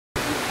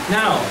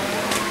Now,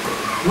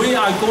 we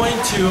are going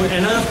to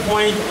another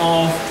point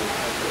of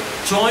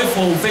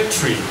joyful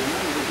victory.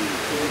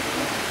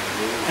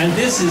 And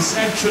this is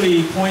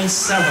actually point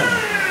 7,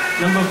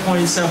 number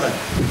point 7,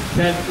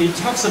 that it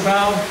talks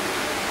about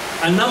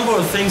a number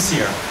of things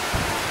here.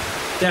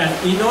 That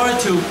in order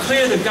to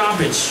clear the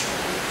garbage,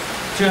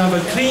 to have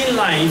a clean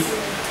life,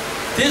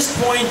 this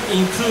point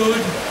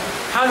includes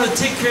how to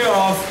take care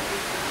of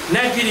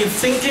negative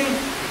thinking,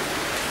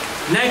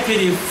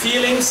 negative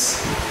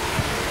feelings,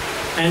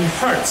 and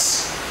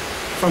hurts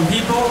from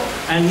people,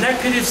 and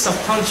negative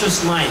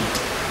subconscious mind.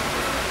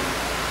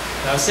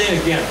 Now say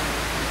it again.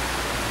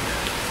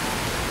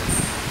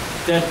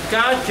 That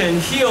God can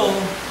heal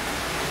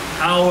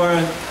our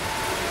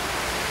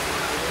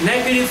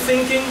negative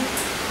thinking.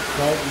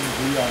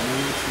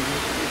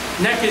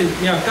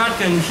 God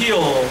can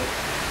heal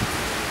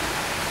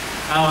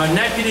our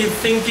negative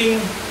thinking,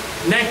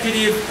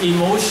 negative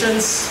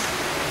emotions,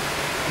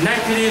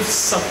 negative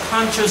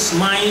subconscious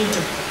mind,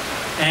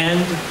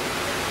 and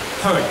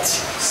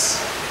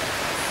hurts.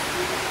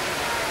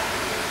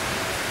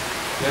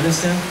 You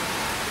understand?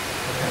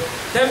 Okay.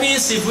 That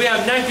means if we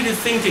have negative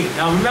thinking,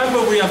 now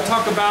remember we have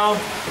talked about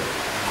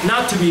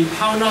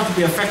how not to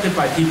be affected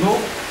by people.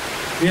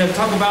 We have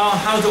talked about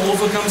how to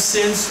overcome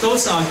sins.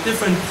 Those are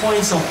different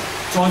points of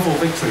joyful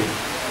victory.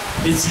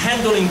 It's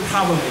handling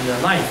problem in your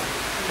life.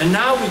 And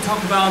now we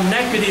talk about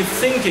negative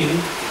thinking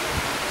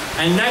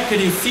and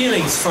negative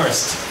feelings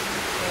first.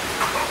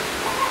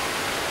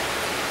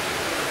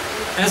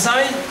 As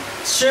I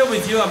shared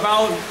with you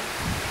about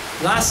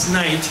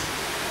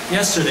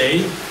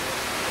yesterday,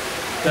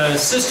 the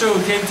sister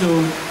who came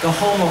to the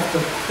home of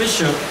the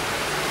bishop,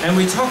 and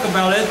we talked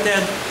about it,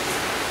 that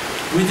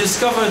we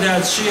discovered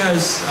that she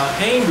has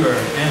anger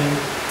and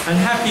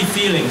unhappy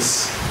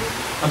feelings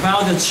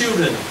about the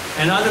children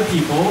and other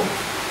people.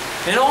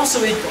 And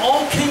also it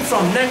all came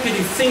from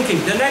negative thinking.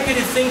 The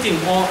negative thinking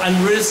or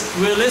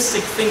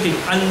unrealistic thinking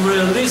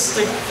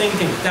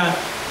that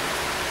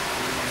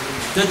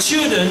the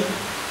children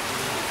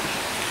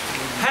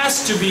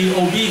has to be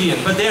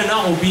obedient, but they are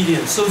not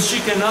obedient. So she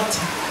cannot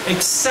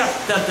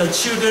accept that the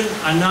children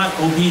are not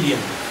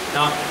obedient.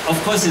 Now, of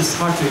course, it's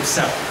hard to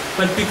accept.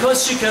 But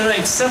because she cannot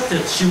accept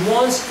it, she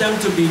wants them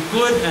to be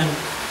good and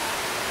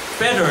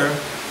better.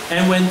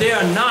 And when they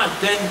are not,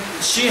 then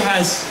she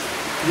has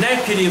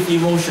negative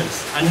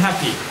emotions,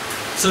 unhappy.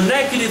 So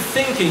negative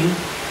thinking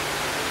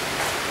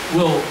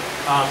will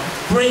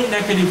bring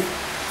negative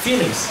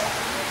feelings.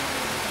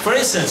 For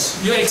instance,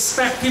 you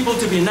expect people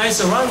to be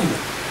nice around you.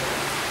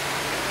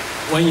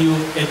 When you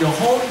at your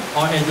home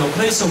or at your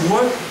place of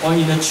work or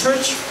in a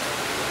church,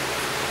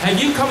 have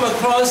you come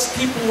across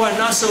people who are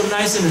not so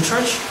nice in the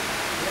church?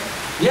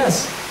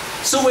 Yes.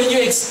 So when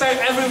you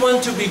expect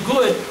everyone to be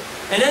good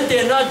and then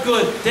they're not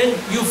good, then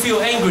you feel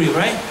angry,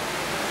 right?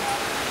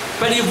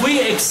 But if we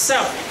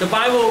accept the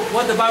Bible,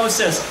 what the Bible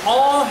says,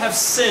 all have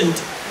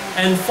sinned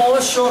and fall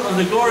short of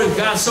the glory of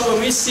God. So when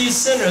we see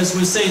sinners,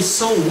 we say,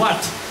 so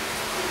what?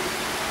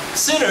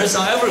 Sinners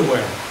are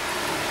everywhere.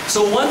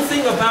 So one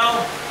thing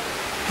about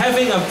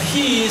having a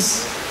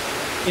peace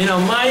in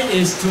our mind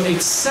is to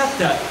accept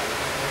that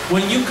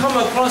when you come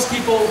across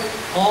people,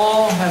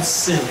 all have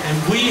sinned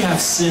and we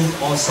have sinned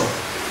also.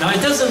 Now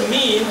it doesn't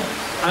mean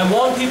I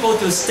want people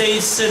to stay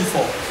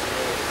sinful.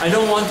 I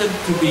don't want them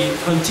to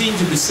continue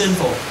to be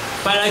sinful.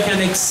 But I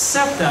can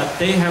accept that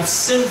they have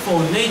sinful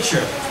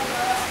nature.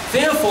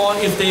 Therefore,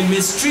 if they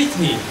mistreat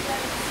me,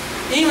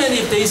 even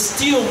if they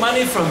steal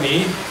money from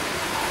me,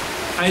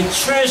 I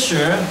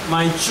treasure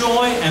my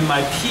joy and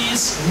my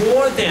peace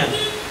more than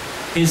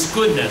His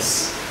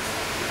goodness.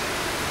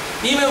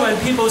 Even when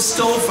people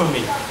stole from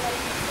me,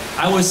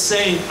 I would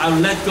say, I'll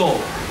let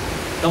go.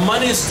 The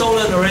money is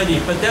stolen already,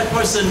 but that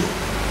person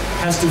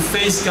has to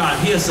face God.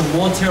 He has a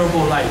more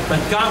terrible life, but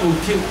God will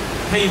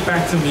pay it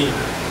back to me,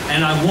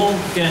 and I won't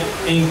get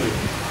angry.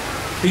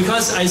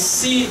 Because I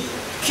see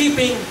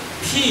keeping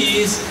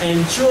peace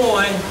and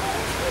joy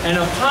and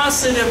a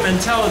positive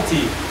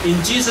mentality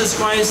in Jesus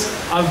Christ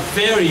are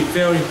very,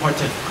 very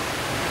important.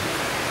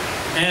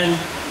 And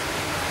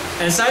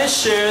as I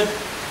shared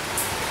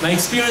my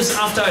experience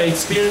after I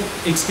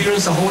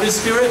experienced the Holy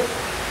Spirit,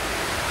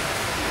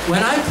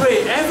 when I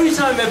pray, every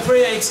time I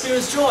pray, I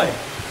experience joy.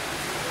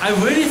 I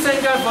really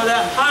thank God for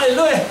that.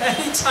 Hallelujah.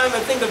 Anytime I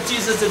think of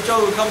Jesus, the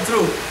joy will come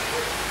through.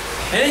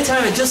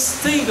 Anytime I just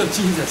think of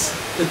Jesus,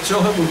 the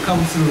joy will come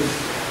through.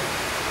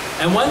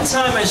 And one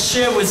time I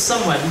shared with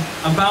someone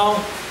about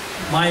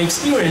my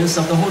experience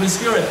of the Holy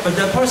Spirit, but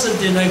that person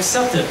didn't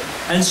accept it.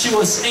 And she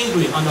was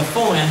angry on the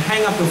phone and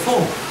hang up the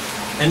phone.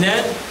 And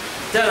then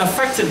that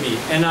affected me.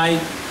 And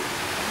I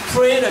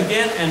prayed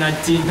again and I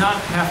did not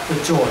have the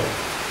joy.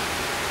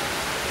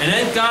 And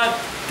then God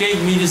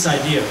gave me this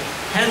idea.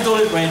 Handle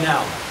it right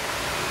now.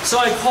 So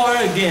I called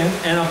her again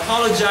and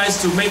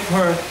apologized to make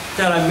her,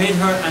 that I made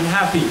her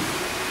unhappy.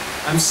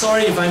 I'm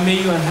sorry if I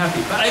made you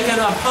unhappy. But I can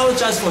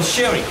apologize for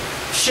sharing.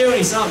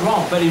 Sharing is not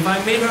wrong. But if I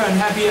made her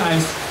unhappy,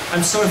 I'm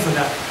sorry for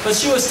that. But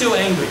she was still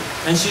angry.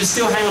 And she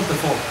still hung up the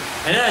phone.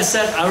 And then I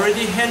said, I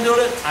already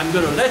handled it. I'm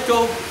going to let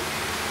go.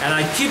 And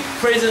I keep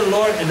praising the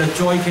Lord, and the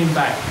joy came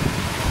back.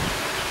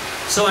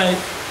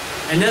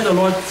 And then the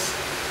Lord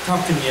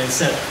talked to me and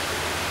said,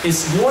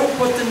 it's more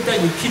important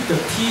that you keep the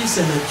peace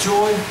and the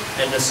joy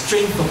and the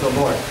strength of the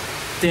Lord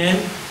than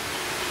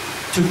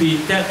to be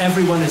that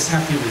everyone is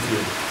happy with you.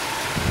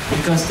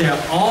 Because there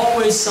are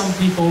always some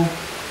people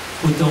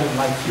who don't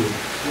like you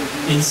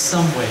in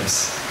some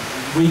ways.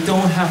 We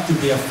don't have to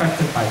be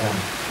affected by them.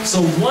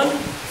 So one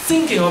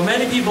thinking of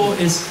many people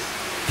is,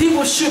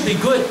 people should be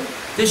good.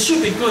 They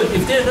should be good.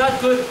 If they're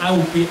not good, I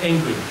will be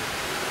angry.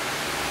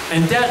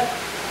 And that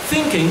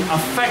thinking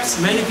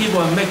affects many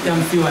people and make them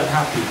feel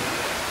unhappy.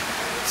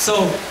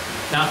 So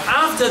now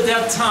after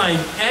that time,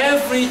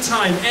 every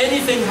time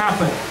anything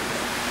happened,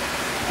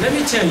 let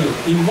me tell you,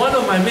 in one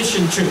of my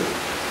mission trips,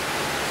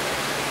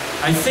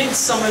 I think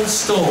someone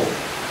stole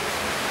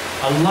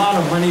a lot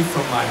of money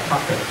from my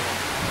pocket.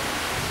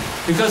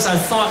 Because I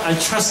thought I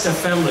trust their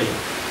family.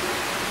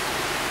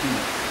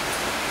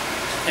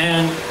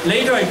 And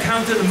later I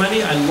counted the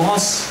money, I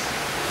lost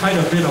quite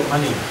a bit of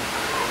money.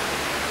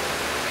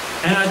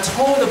 And I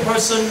told the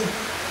person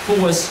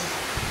who was,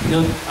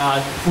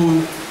 who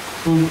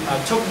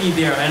took me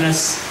there, and I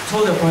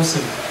told the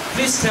person,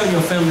 please tell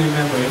your family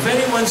member, if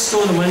anyone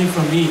stole the money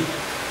from me,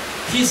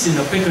 he's in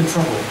a bigger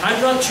trouble. I'm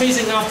not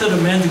chasing after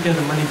the man to get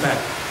the money back.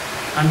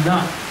 I'm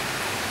not.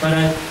 But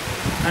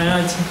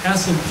I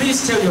asked him,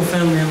 please tell your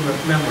family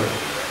member,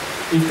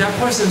 if that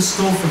person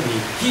stole from me,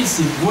 he's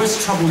in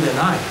worse trouble than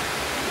I,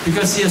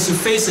 because he has to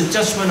face the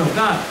judgment of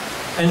God.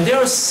 And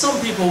there are some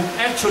people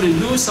actually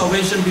lose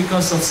salvation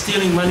because of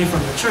stealing money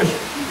from the church.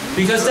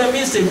 Because that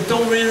means they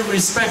don't really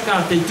respect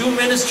God. They do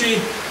ministry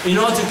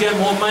in order to get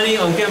more money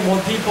or get more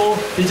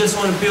people. They just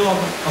want to build up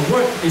a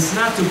work. It's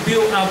not to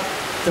build up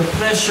the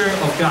pleasure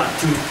of God,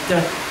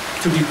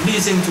 to be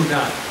pleasing to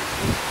God.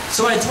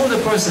 So I told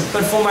the person,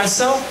 but for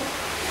myself,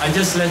 I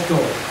just let go.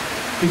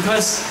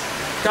 Because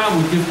God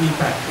will give me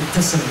back. It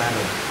doesn't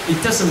matter. It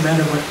doesn't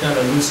matter that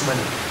I lose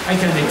money. I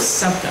can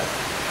accept that.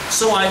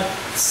 So I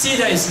see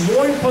that it's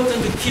more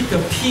important to keep the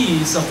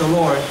peace of the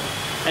Lord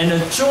and the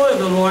joy of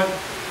the Lord,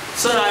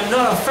 so that I'm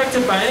not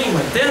affected by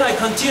anyone. Then I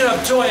continue to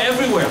have joy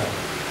everywhere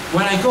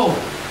when I go.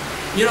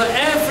 You know,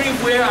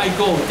 everywhere I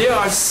go, there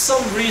are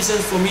some reasons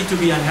for me to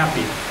be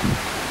unhappy.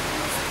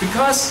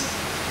 Because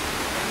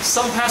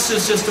some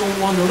pastors just don't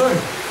want to learn.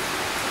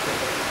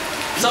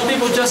 Some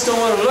people just don't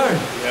want to learn.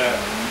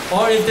 Yeah.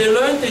 Or if they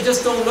learn, they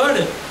just don't learn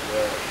it.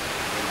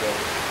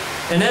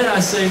 Yeah. And then I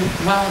say,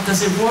 well,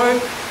 does it work?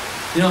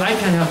 You know, I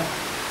can have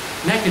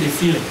negative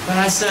feeling. But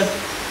I said,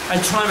 I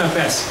try my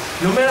best.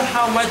 No matter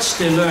how much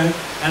they learn,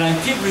 and I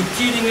keep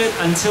repeating it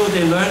until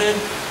they learn it,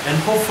 and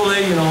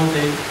hopefully, you know,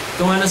 they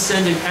don't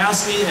understand, they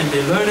ask me and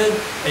they learn it,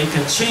 and it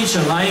can change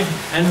their life.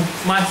 And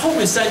my hope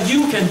is that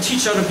you can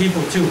teach other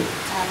people too.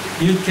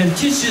 You can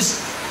teach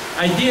these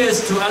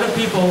ideas to other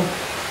people.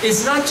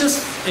 It's not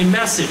just a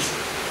message.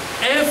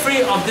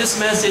 Every of this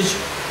message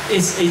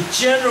is a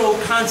general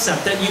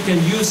concept that you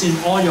can use in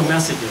all your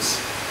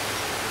messages.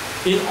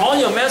 In all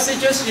your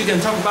messages, you can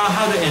talk about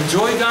how to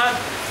enjoy God,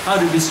 how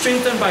to be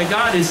strengthened by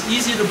God. It's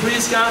easy to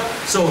please God,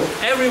 so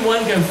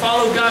everyone can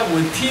follow God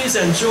with peace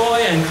and joy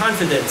and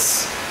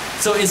confidence.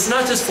 So it's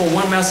not just for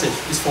one message,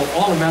 it's for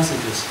all the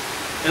messages.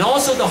 And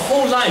also the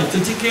whole life, to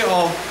take care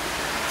of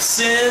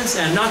sins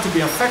and not to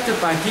be affected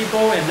by people,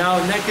 and now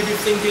negative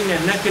thinking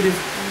and negative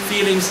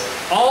feelings.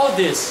 All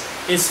this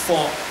is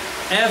for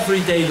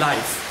everyday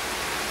life.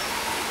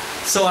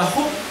 So I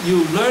hope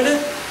you learn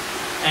it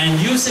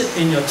and use it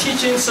in your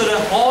teaching, so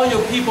that all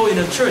your people in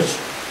the church,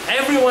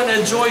 everyone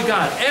enjoy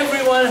God,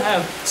 everyone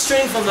have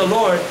strength from the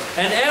Lord,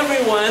 and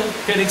everyone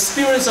can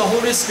experience the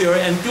Holy Spirit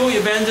and do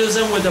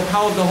evangelism with the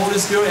power of the Holy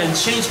Spirit and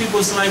change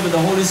people's life with the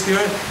Holy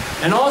Spirit.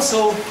 And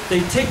also, they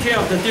take care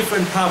of the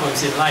different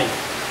problems in life.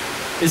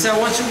 Is that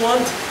what you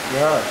want?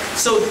 Yeah.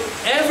 So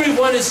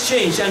everyone is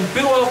changed and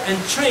built up and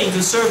trained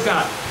to serve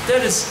God.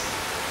 That is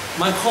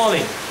my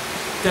calling.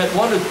 That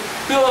want to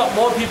build up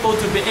more people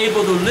to be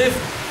able to live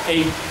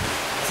a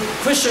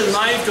Christian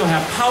life, to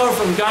have power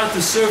from God,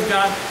 to serve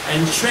God,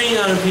 and train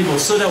other people,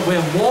 so that we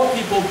have more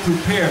people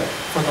prepared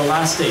for the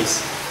last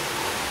days.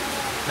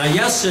 Now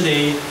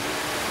yesterday,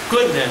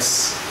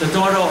 Goodness, the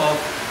daughter of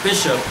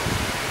Bishop,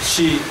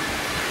 she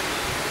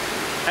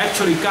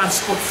actually, God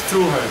spoke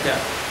through her that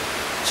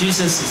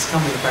Jesus is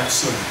coming back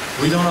soon.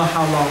 We don't know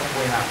how long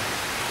we have.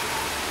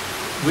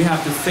 We have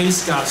to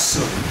face God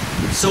soon.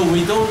 So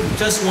we don't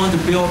just want to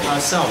build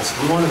ourselves,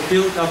 we want to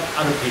build up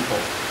other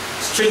people.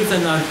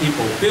 Strengthen other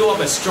people, build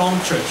up a strong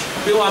church,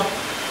 build up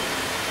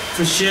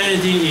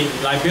Christianity in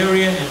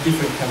Liberia and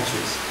different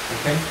countries.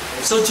 Okay?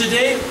 So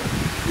today,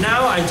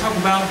 now I talk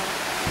about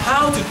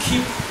how to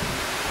keep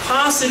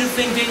positive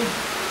thinking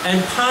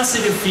and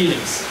positive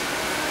feelings.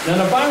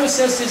 Now the Bible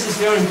says this is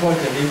very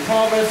important in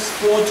Proverbs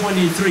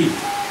 4:23.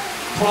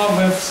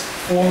 Proverbs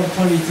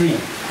 4:23.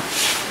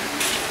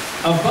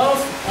 Above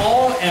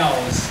all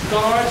else,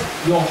 guard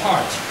your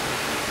heart,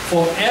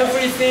 for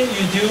everything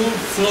you do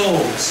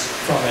flows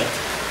from it.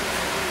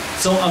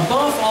 So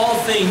above all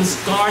things,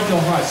 guard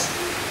your hearts.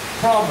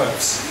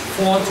 Proverbs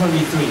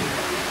 4:23.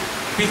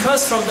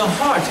 Because from the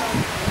heart,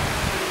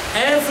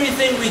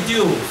 everything we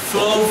do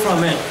flows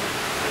from it.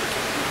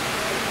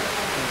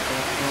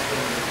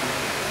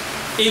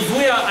 If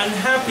we are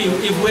unhappy,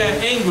 if we are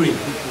angry,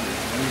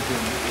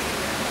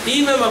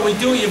 even when we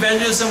do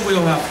evangelism, we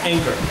will have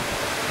anger.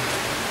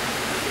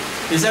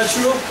 Is that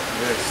true?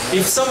 Yes.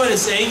 If someone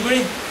is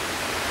angry,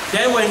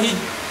 then when he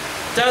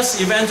does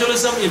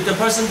evangelism, if the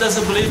person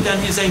doesn't believe, then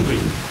he's angry.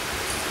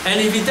 And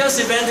if he does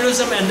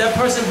evangelism and that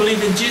person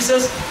believes in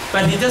Jesus,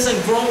 but he doesn't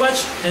grow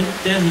much, and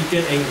then he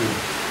get angry.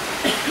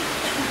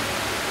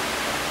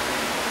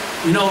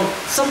 You know,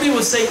 some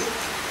people say,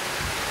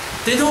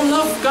 they don't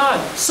love God,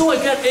 so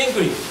I get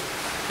angry.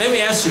 Let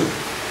me ask you,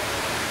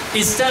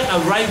 is that a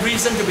right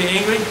reason to be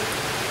angry?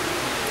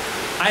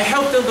 I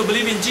help them to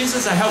believe in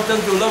Jesus, I help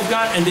them to love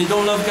God, and they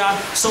don't love God,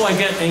 so I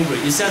get angry.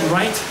 Is that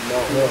right?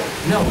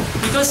 No. No.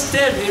 Because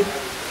then if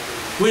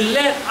we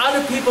let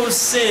other people's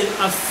sin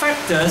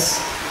affect us,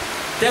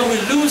 then we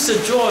lose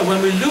the joy.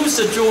 When we lose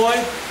the joy,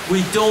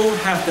 we don't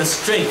have the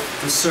strength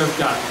to serve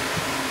God.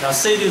 Now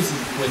say this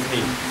with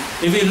me.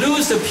 If we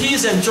lose the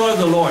peace and joy of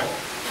the Lord,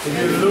 If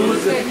you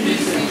lose the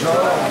peace and joy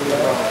of the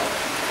Lord,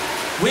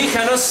 we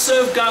cannot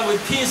serve God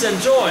with peace and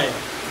joy.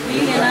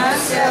 We cannot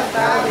serve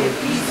God with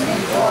peace and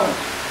joy.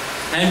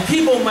 And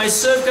people might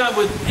serve God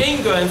with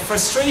anger and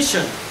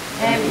frustration.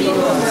 And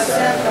people will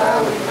serve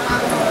God with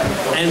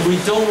anger. And we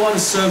don't want to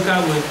serve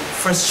God with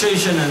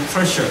frustration and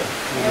pressure.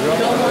 And we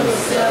don't want to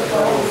serve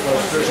God with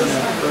frustration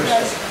and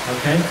pressure.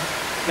 Okay?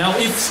 Now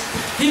if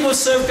people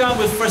serve God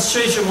with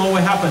frustration, what will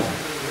happen?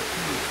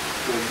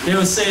 They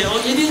will say, oh,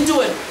 you didn't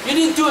do it. You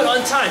didn't do it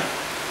on time.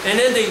 And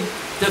then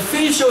the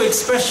facial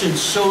expression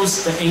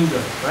shows the anger,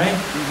 right?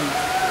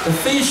 The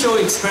facial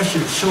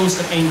expression shows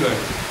the anger.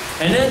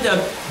 And then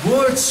the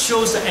words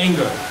shows the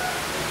anger.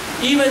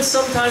 Even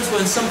sometimes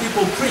when some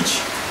people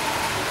preach,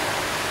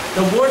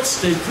 the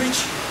words they preach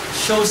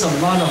shows a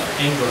lot of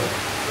anger.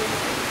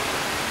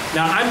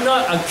 Now I'm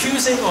not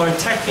accusing or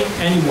attacking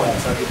anyone.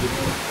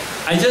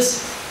 I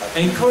just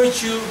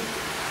encourage you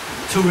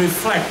to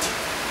reflect.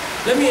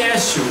 Let me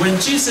ask you, when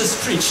Jesus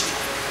preached,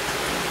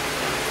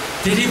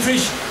 did he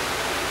preach,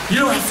 you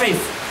don't have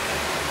faith,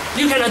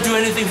 you cannot do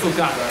anything for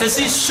God? Does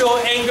he show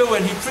anger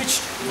when he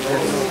preached?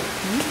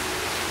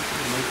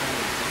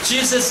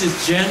 Jesus is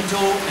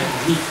gentle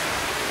and meek.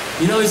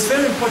 You know, it's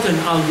very important.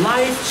 Our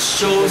life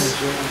shows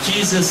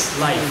Jesus'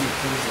 life.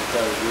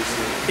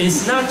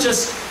 It's not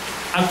just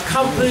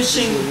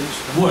accomplishing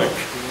work.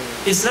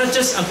 It's not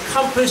just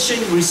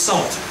accomplishing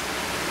result.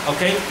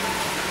 Okay?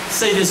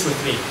 Say this with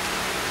me.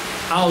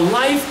 Our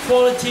life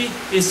quality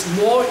is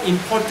more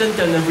important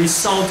than the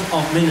result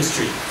of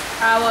ministry.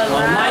 Our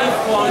life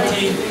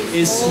quality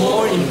is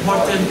more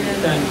important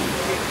than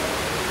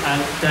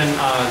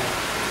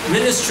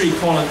ministry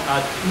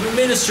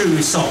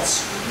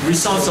results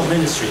of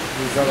ministry.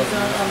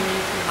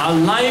 Our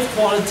life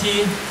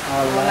quality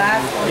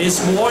is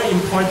more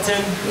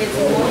important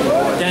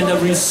than the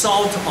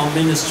result of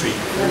ministry.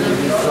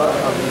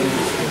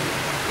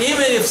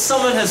 Even if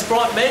someone has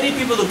brought many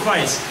people to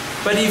Christ,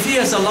 but if he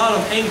has a lot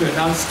of anger,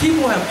 now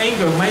people who have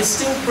anger might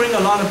still bring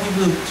a lot of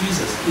people to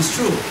Jesus. It's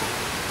true.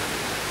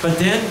 But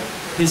then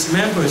his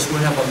members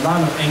will have a lot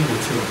of anger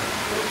too.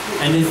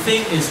 And they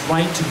think it's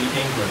right to be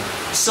angry.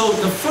 So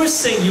the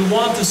first thing you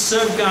want to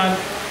serve God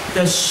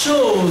that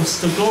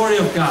shows the glory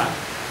of God,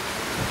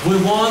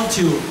 we want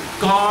to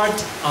guard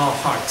our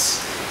hearts.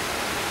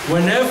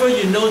 Whenever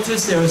you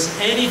notice there is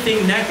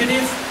anything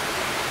negative,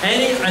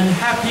 any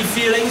unhappy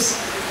feelings,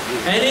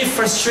 any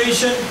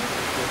frustration,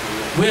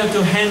 we have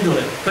to handle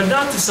it, but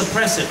not to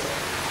suppress it.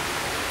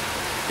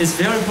 It's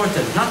very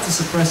important not to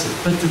suppress it,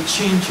 but to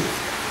change it.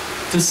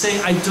 To say,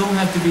 I don't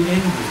have to be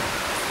angry.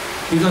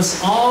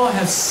 Because all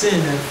have sinned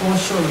and fall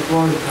short of the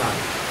glory of God.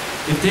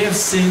 If they have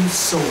sinned,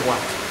 so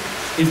what?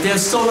 If they have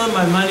stolen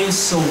my money,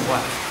 so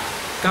what?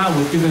 God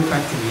will give it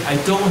back to me. I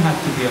don't have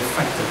to be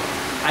affected.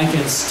 I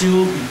can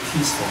still be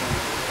peaceful.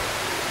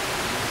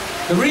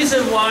 The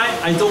reason why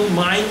I don't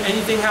mind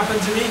anything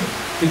happen to me,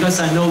 because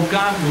I know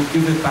God will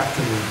give it back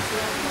to me.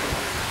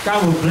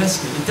 God will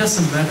bless me. It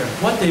doesn't matter.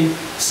 What they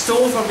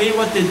stole from me,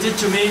 what they did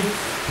to me,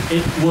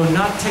 it will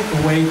not take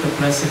away the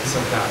blessings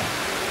of God.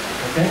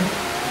 Okay?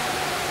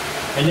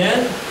 And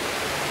then,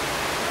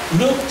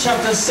 Luke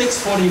chapter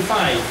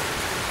 6:45.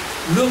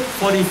 Luke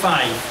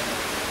 45.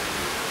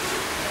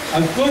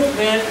 A good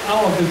man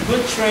out of the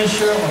good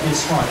treasure of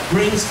his heart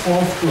brings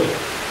forth good.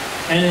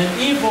 And an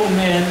evil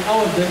man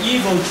out of the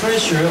evil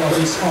treasure of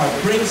his heart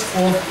brings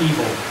forth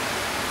evil.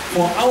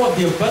 For out of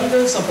the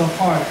abundance of the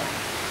heart,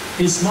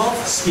 his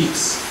mouth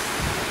speaks.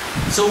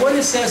 So what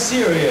it says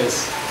here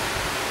is,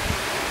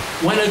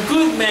 when a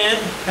good man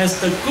has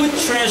the good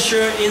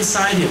treasure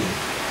inside him,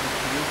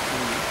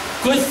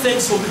 good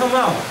things will come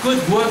out,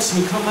 good works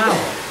will come out,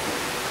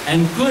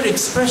 and good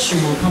expression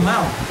will come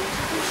out.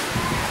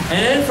 And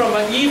then from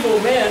an evil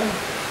man,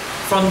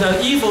 from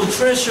the evil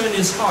treasure in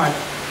his heart,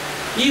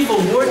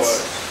 evil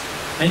words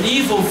and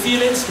evil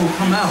feelings will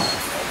come out.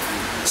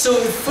 So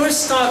it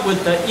first start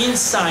with the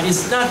inside.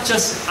 It's not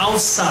just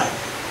outside.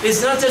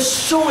 It's not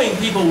just showing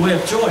people we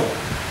have joy.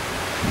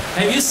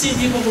 Have you seen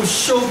people who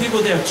show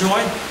people they have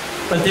joy,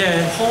 but they're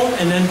at home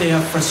and then they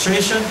have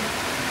frustration?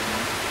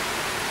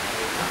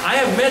 I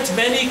have met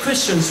many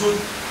Christians who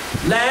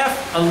laugh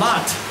a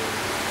lot,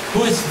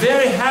 who is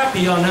very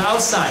happy on the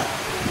outside.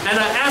 And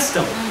I ask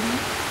them,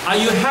 are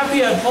you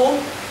happy at home?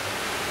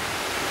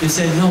 They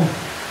say, no.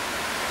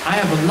 I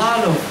have a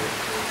lot of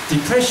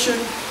depression,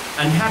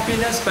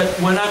 unhappiness, but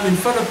when I'm in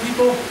front of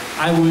people,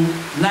 I will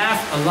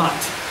laugh a lot.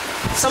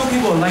 Some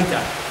people are like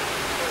that.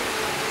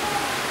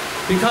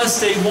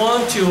 Because they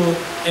want to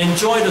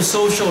enjoy the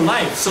social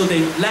life, so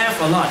they laugh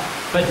a lot.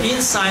 But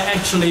inside,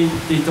 actually,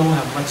 they don't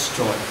have much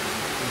joy.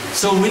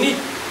 So we need,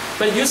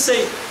 but you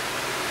say,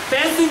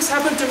 bad things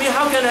happen to me,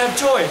 how can I have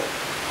joy?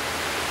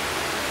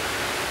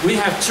 We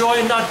have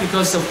joy not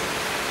because of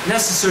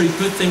necessary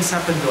good things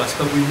happen to us,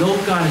 but we know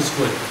God is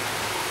good.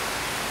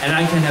 And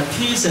I can have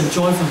peace and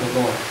joy from the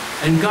Lord.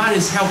 And God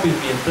is helping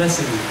me and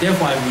blessing me.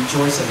 Therefore, I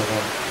rejoice in the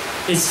Lord.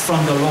 It's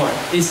from the Lord.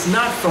 It's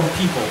not from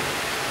people.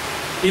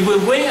 If we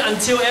wait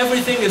until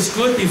everything is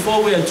good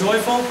before we are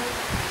joyful,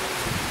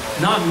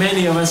 not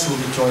many of us will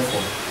be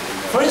joyful.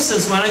 For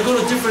instance, when I go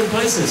to different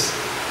places,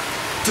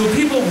 do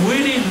people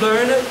really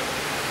learn it?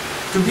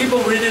 Do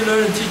people really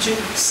learn teaching?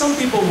 Some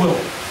people will.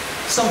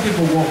 Some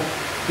people won't.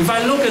 If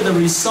I look at the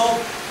result,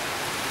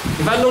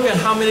 if I look at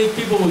how many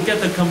people will get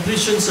the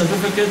completion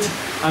certificate,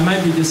 I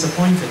might be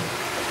disappointed.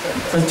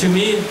 But to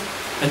me,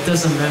 it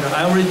doesn't matter.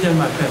 I already did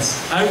my best.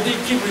 I already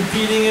keep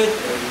repeating it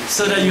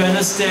so that you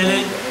understand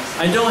it.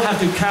 I don't have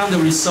to count the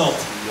result.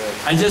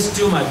 I just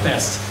do my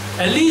best.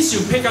 At least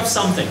you pick up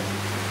something.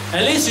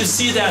 At least you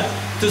see that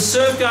to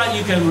serve God,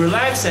 you can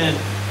relax and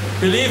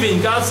believe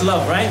in God's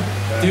love, right?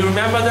 Do you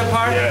remember that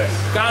part? Yes.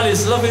 God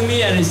is loving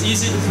me and it's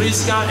easy to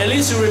please God. At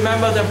least you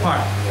remember that part.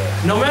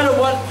 Yes. No matter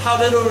what, how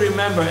little you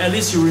remember, at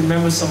least you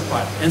remember some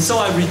part. And so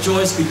I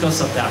rejoice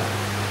because of that.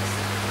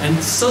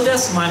 And so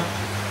that's my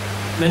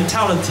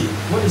mentality.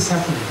 What is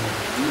happening here?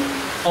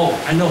 Oh,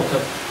 I know,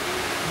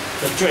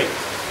 the Drake.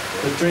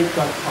 The Drake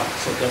got caught,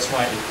 so that's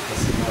why it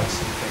doesn't noise.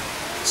 Okay.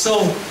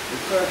 So,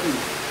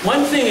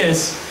 one thing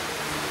is,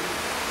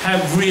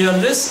 have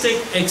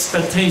realistic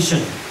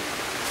expectation.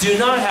 Do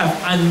not have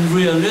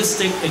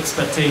unrealistic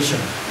expectation.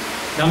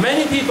 Now,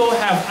 many people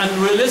have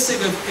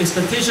unrealistic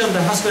expectation of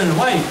the husband and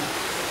wife.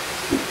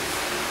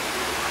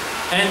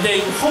 And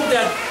they hope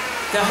that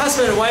the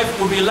husband and wife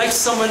will be like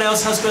someone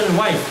else's husband and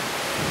wife.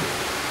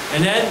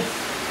 And then,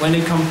 when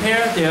they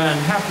compare, they are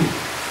unhappy.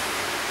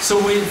 So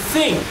we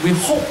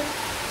hope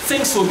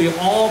things will be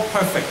all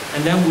perfect,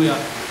 and then we are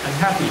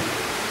unhappy.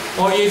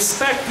 Or you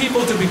expect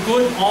people to be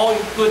good, all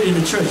good in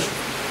the church.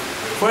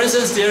 For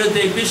instance, the other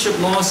day, Bishop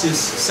lost his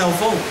cell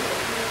phone.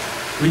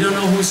 We don't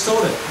know who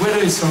stole it, whether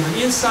it's from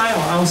the inside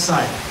or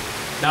outside.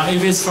 Now,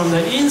 if it's from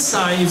the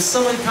inside, if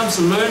someone comes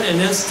to learn and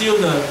then steal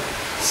the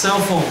cell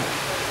phone,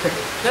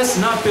 that's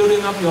not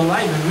building up your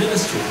life and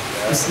ministry.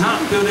 It's not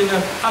building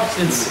up.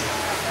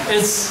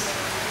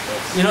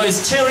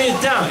 It's tearing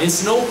it down.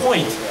 It's no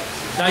point.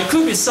 Now, it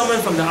could be someone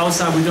from the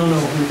outside. We don't know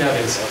who that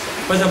is.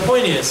 But the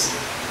point is,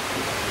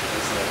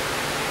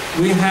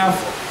 if we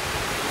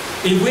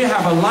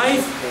have a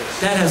life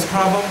that has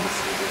problems,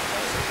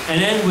 and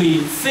then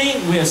we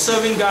think we are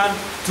serving God,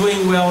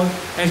 doing well,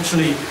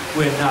 actually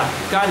we're not.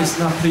 God is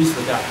not pleased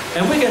with that.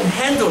 And we can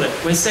handle it.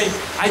 We say,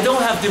 I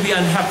don't have to be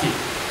unhappy.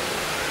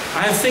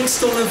 I have things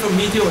stolen from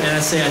me too, and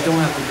I say, I don't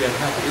have to be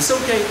unhappy. It's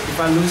okay if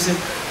I lose it.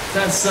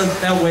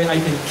 That way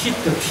I can keep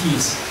the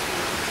peace.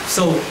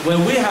 So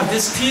when we have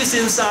this peace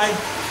inside,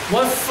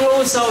 what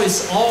flows out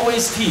is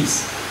always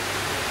peace.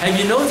 Have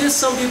you noticed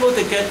some people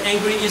that get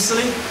angry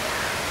easily?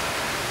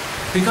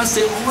 Because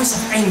they always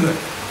have anger.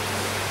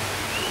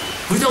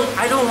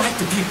 I don't like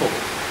the people.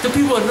 The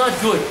people are not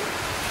good.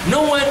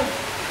 No one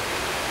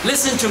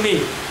listen to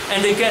me,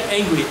 and they get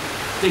angry.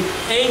 The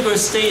anger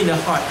stays in the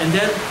heart, and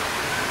then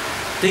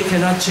they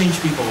cannot change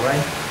people,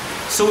 right?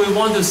 So we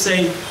want to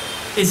say,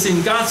 it's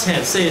in God's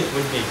hand. Say it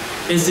with me.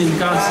 It's in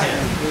God's hand.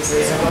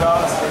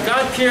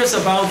 God cares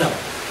about them.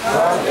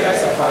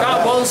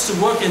 God wants to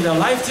work in their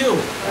life too.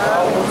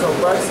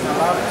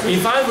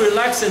 If I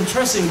relax and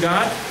trust in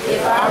God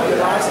and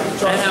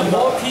have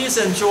more peace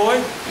and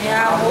joy,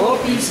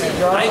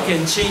 I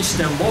can change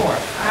them more.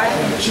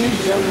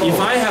 If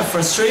I have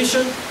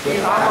frustration,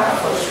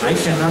 I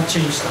cannot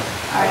change them.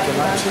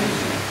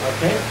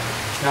 Okay?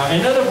 Now,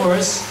 in other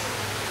words,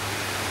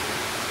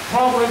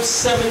 Proverbs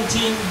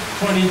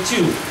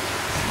 17:22.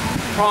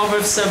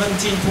 Proverbs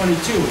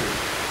 17:22.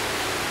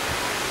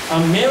 A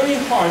merry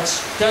heart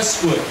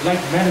does good, like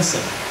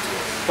medicine,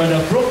 but a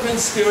broken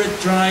spirit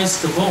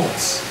dries the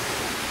bones.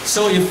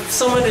 So if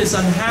someone is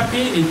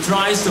unhappy, it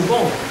dries the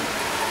bone.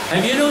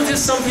 Have you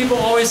noticed some people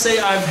always say,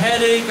 I have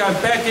headache, I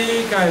have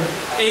backache, I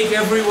have ache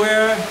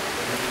everywhere,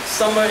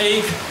 stomach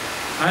ache,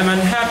 I'm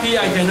unhappy,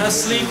 I cannot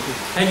sleep.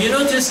 Have you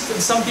noticed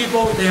some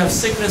people, they have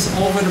sickness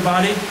all over the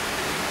body?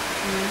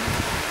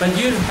 But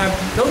you have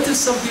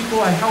noticed some people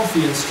are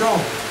healthy and strong.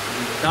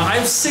 Now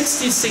I'm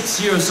 66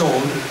 years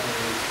old,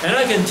 and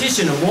I can teach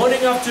in the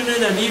morning,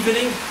 afternoon, and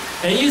evening,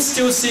 and you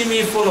still see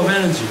me full of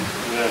energy.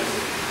 Yes.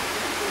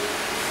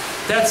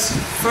 That's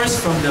first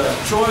from the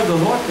joy of the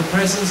Lord, the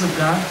presence of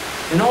God.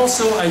 And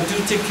also I do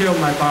take care of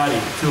my body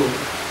to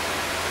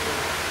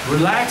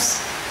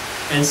relax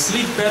and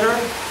sleep better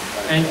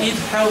and eat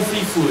healthy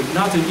food,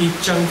 not to eat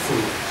junk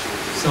food.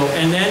 So,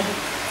 and then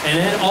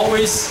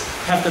always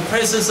have the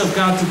presence of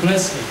God to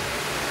bless me.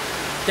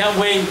 That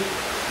way,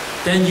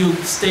 then you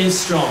stay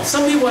strong.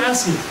 Some people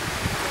ask me,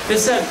 they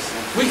said,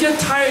 we get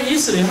tired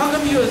easily. How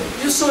come you're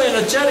so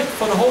energetic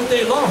for the whole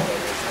day long?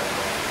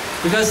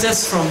 Because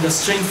that's from the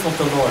strength of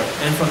the Lord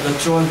and from the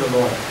joy of the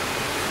Lord.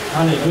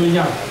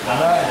 Hallelujah.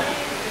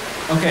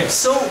 Okay,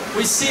 so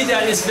we see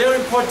that it's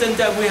very important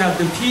that we have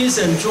the peace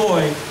and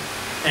joy,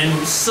 and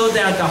so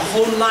that the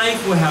whole life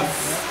will have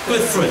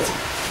good fruit.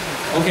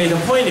 Okay, the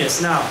point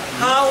is now,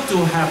 how to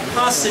have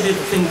positive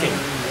thinking.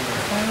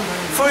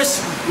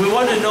 First, we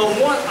want to know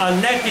what are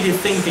negative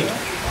thinking.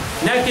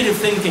 Negative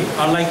thinking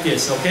are like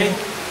this, okay?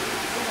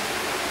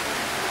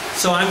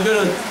 So I'm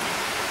going to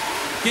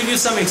give you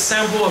some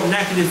example of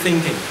negative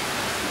thinking.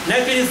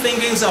 Negative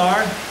thinkings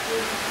are,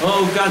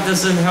 oh, God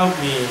doesn't help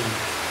me.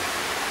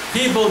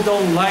 People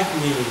don't like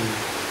me.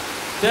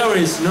 There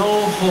is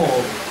no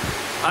hope.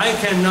 I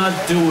cannot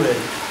do it.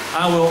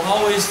 I will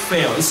always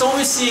fail. It's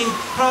always seeing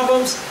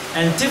problems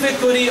and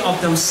difficulty of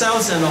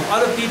themselves and of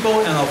other people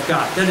and of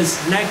God. That is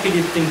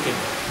negative thinking.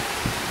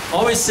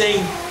 Always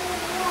saying,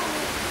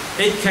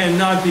 it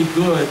cannot be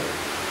good.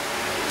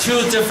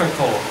 Too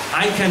difficult.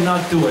 I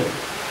cannot do it.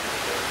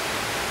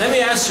 Let me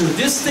ask you,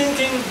 this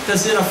thinking,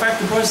 does it affect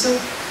the person?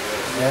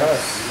 Yes.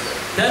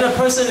 Then a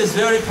person is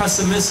very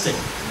pessimistic,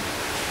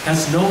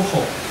 has no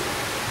hope.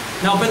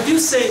 Now, but you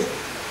say,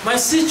 my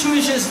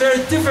situation is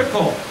very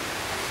difficult.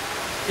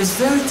 It's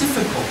very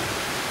difficult.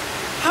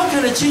 How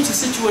can I change the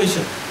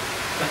situation?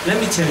 But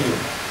let me tell you,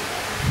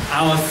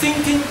 our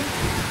thinking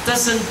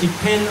doesn't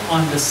depend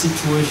on the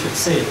situation.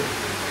 Say it.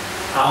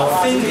 Our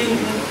thinking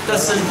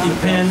doesn't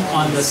depend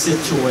on the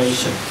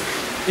situation.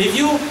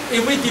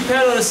 If we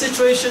depend on the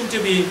situation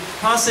to be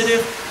positive,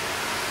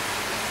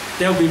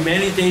 there will be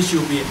many days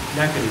you'll be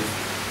negative.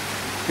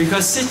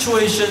 Because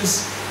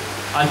situations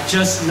are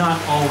just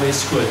not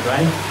always good,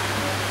 right?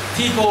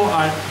 People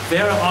are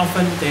very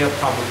often, they are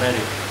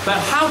problematic. But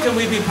how can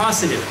we be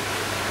positive?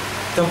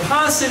 The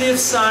positive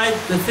side,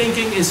 the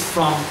thinking is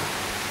from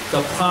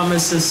the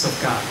promises of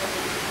God.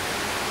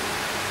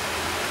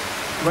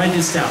 Write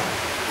this down.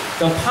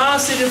 The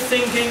positive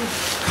thinking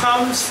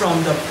comes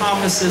from the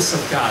promises of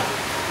God.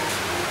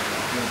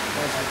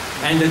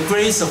 And the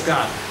grace of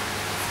God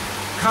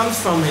comes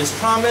from His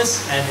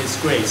promise and His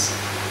grace.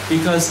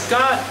 Because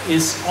God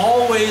is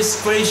always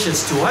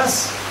gracious to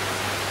us.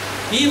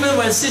 Even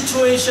when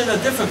situations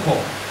are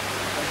difficult.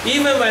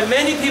 Even when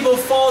many people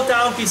fall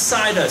down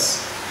beside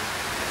us,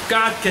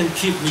 God can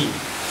keep me.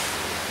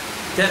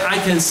 That I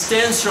can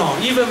stand strong.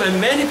 Even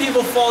when many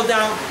people fall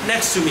down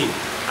next to me,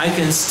 I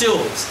can still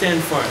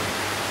stand firm.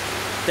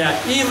 That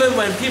even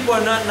when people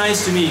are not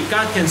nice to me,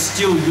 God can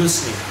still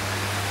use me.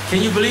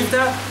 Can you believe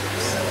that?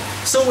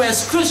 So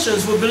as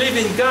Christians, we believe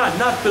in God,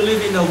 not believe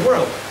in the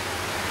world.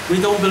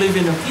 We don't believe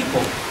in the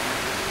people.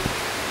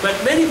 But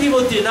many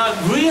people did not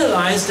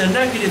realize the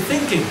negative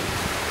thinking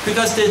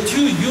because they're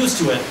too used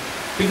to it.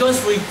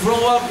 Because we grow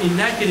up in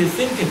negative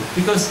thinking.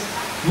 Because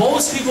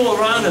most people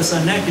around us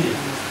are negative.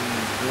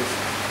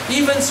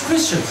 Even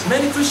Christians,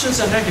 many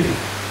Christians are negative.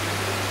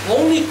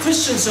 Only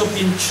Christians have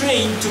been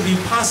trained to be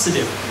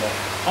positive.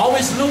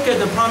 Always look at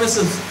the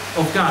promises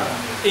of God.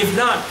 If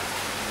not,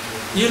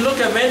 you look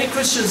at many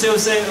Christians, they'll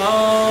say,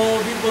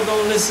 oh, people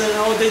don't listen.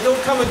 Oh, they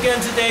don't come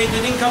again today.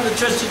 They didn't come to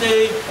church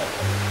today.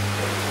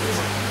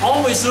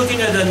 Always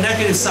looking at the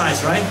negative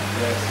sides, right?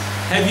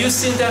 Yes. Have you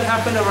seen that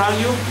happen around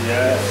you?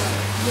 Yes.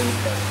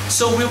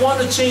 So we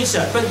want to change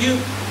that.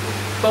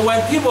 But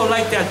when people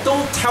like that,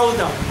 don't tell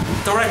them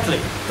directly.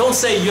 Don't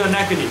say you're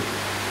negative.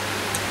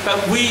 But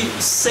we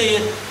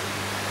say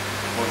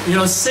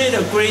it, say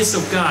the grace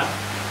of God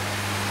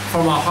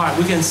from our heart.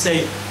 We can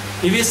say,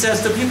 if He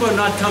says the people are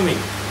not coming,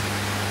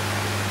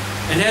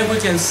 and then we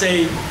can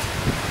say,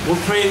 we'll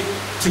pray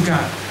to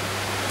God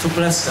to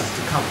bless them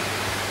to come.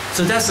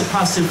 So that's the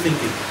positive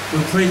thinking.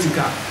 We'll pray to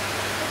God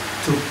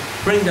to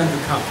bring them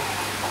to come.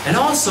 And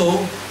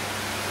also,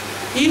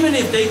 even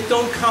if they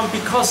don't come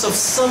because of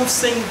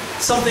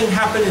something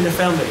happened in the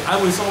family, I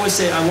will always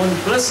say, I want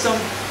to bless them,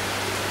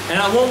 and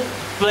I won't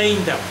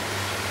blame them.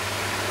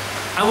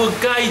 I will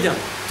guide them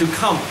to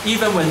come,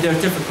 even when there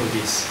are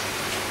difficulties.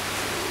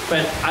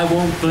 But I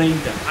won't blame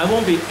them. I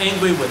won't be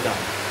angry with them.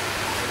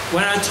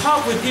 When I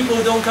talk with people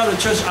who don't come to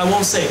church, I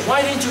won't say,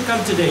 why didn't you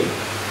come today?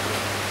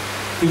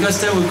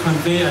 Because that will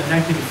convey a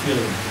negative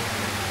feeling.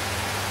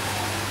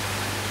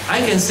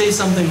 I can say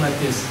something like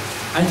this.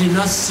 I did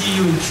not see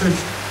you in church.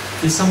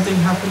 Did something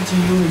happen to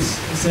you?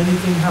 Is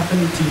anything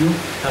happening to you?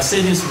 Now say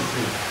this with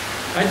me.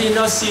 I did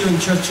not see you in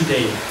church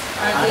today.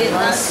 I did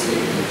not see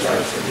you in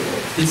church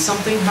today. Did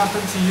something happen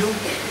to you?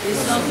 Did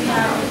something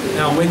happen to you?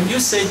 Now when you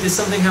say did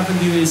something happen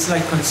to you, it's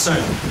like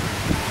concern.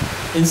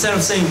 Instead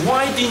of saying,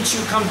 why didn't you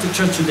come to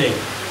church today?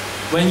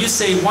 When you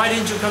say, why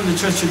didn't you come to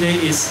church today,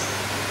 is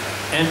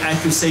an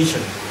accusation.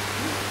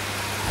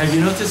 Have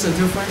you noticed the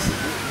difference?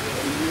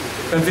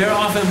 But very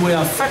often we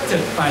are affected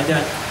by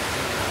that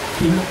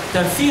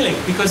feeling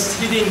because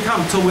he didn't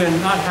come, so we're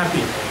not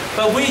happy.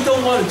 But we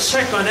don't want to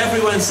check on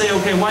everyone and say,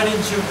 okay, why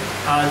didn't you,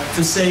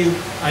 to say,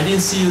 I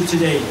didn't see you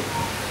today.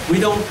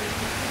 We don't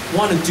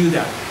want to do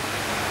that.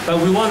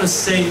 But we want to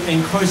say,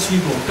 encourage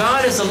people.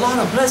 God has a lot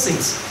of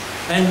blessings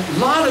and a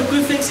lot of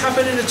good things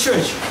happen in the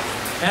church.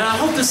 And I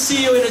hope to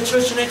see you in the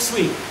church next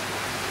week.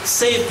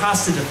 Say it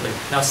positively.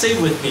 Now say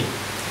it with me.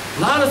 A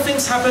lot of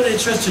things happen in the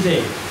church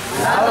today.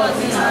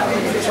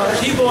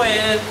 People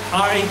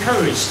are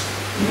encouraged.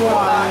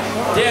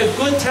 There are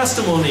good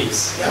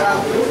testimonies.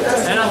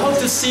 And I hope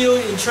to see you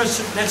in church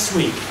next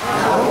week.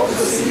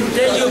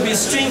 Then you'll be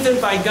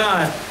strengthened by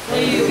God.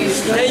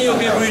 Then you'll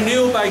be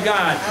renewed by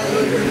God.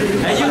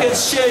 And you can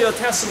share your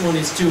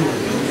testimonies too.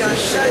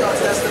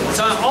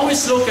 So I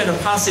always look at the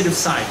positive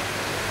side.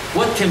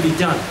 What can be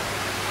done?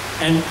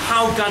 And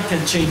how God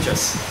can change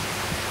us.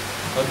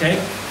 Okay?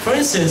 For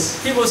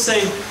instance, people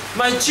say,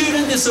 my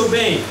children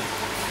disobey.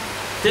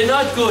 They're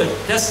not good.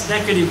 That's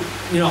negative.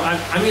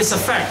 I mean, it's a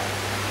fact.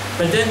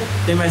 But then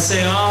they might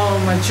say,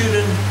 oh, my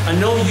children are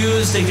no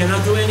use. They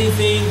cannot do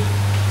anything.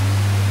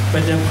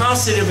 But the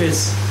positive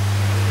is,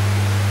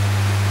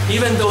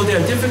 even though there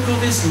are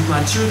difficulties with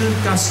my children,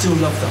 God still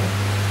loves them.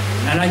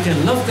 And I can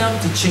love them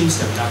to change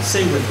them. Now,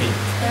 say with me.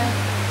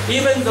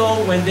 Even though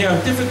when there are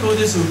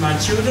difficulties with my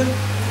children,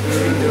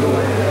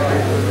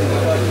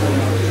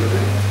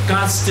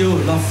 God still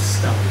loves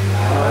them.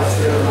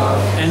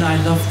 And I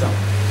love them.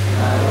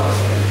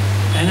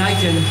 And I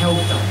can help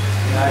them.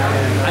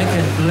 I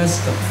can bless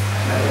them.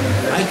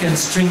 I can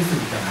strengthen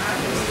them.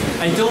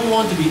 I don't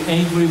want to be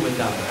angry with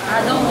them.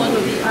 I don't want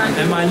to be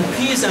angry. And my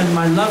peace and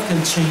my love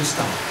can change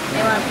them.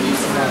 And my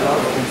peace and my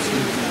love can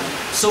change them.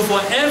 So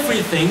for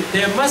everything,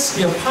 there must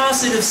be a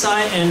positive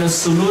side and a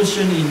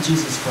solution in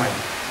Jesus Christ.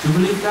 Do you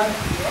believe that?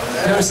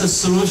 There is a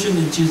solution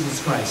in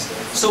Jesus Christ.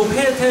 So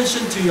pay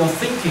attention to your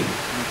thinking.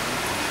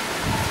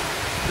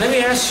 Let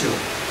me ask you,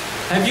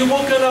 have you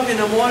woken up in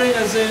the morning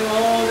and saying,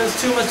 oh, there's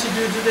too much to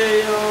do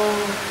today,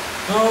 oh,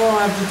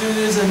 I have to do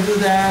this and do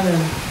that,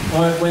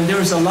 or when there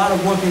is a lot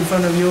of work in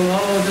front of you,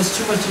 oh, there's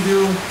too much to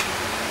do.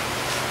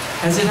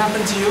 Has it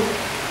happened to you?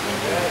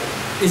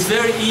 It's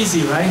very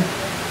easy, right?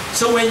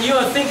 So when you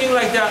are thinking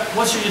like that,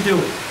 what should you do?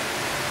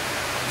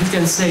 You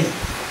can say,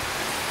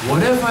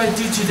 whatever I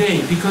do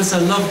today, because I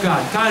love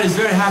God, God is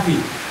very happy.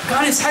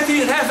 God is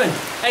happy in heaven,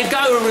 and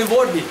God will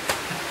reward me.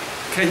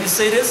 Can you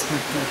say this?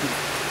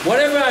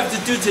 Whatever I have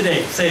to do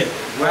today, say it.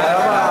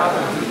 Whatever I have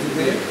to do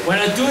today, when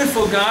I do it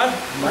for God,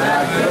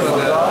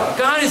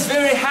 God is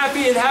very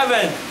happy in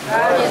heaven.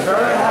 God is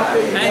very happy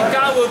in and heaven.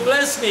 God will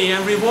bless me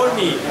and reward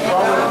me.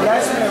 God will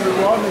bless me and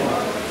reward me.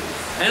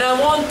 And I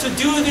want to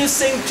do this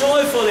thing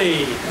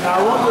joyfully. And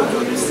I want to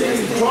do this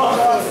thing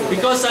joyfully.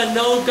 Because I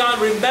know God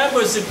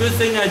remembers the good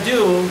thing I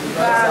do.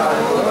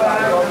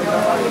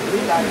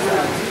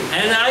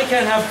 And I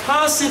can have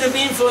positive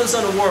influence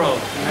on the world.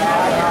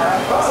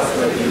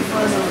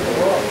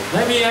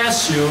 Let me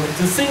ask you,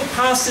 to think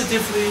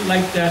positively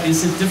like that,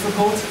 is it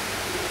difficult?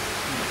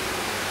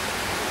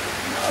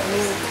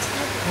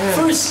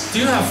 First, do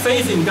you have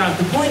faith in God?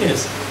 The point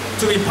is,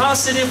 to be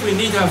positive, we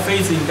need to have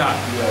faith in God.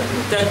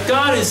 That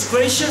God is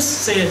gracious,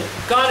 say it,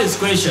 God is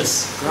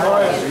gracious.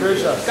 God is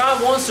gracious.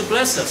 God wants to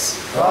bless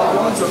us. God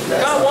wants to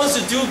bless God us. wants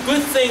to do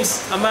good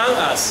things among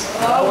us.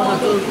 God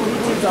wants to do good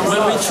things among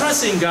When we us.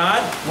 trust in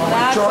God, When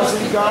we trust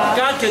in God,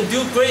 God can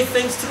do great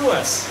things through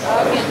us.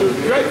 God can do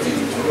great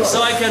things through us.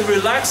 So I can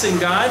relax in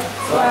God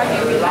So I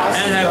can relax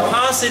and have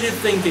positive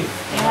thinking.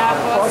 and have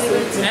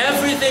positive thinking.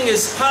 Everything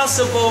is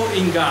possible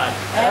in God.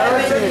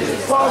 Everything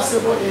is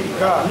possible in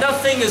God.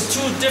 Nothing is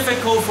too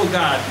difficult for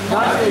God.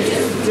 Nothing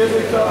is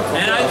difficult for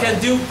And I God.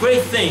 can do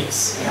great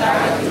things.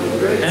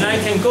 And I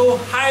can go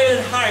higher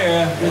and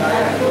higher.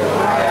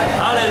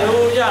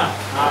 Hallelujah.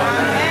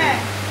 Amen.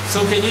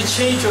 So can you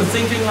change your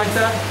thinking like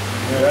that?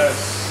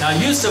 Yes. Now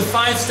use the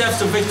 5 steps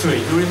to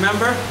victory. Do you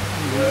remember?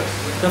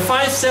 Yes. The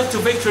 5 steps to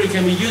victory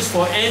can be used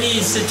for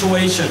any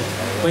situation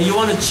when you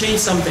want to change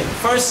something.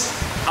 First,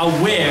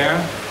 aware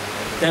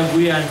that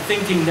we are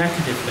thinking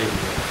negatively.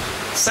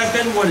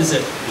 Second, what is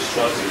it?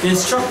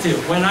 Destructive.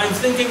 When I'm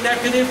thinking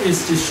negative,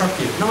 it's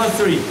destructive. Number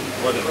 3,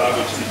 What the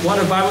Bible teaches. what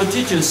the Bible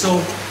teaches.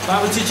 So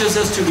Bible teaches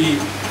us to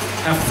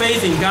have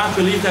faith in God,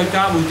 believe that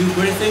God will do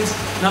great things.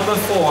 Number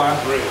 4,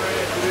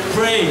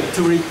 pray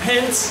to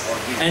repent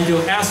and to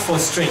ask for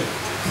strength.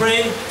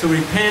 Pray to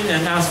repent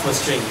and ask for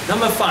strength.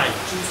 Number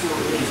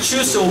 5,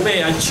 choose to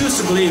obey. I choose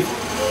to believe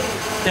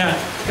that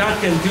God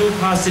can do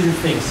positive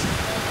things.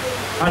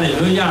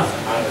 Hallelujah.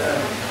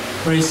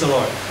 Praise the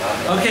Lord.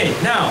 Okay,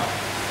 now,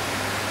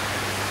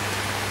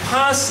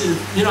 positive,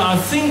 our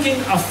thinking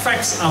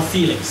affects our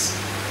feelings.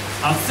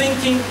 Our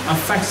thinking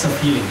affects our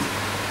feeling.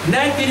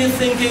 Negative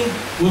thinking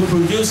will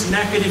produce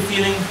negative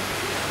feeling.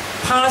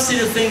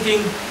 Positive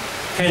thinking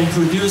can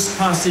produce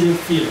positive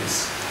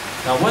feelings.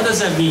 Now, what does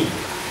that mean?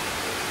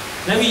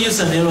 Let me use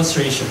an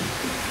illustration.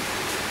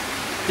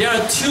 There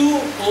are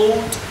 2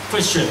 old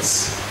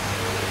Christians.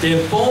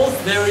 They're both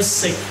very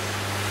sick.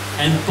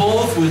 and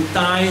both will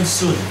die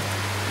soon.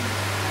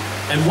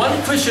 And one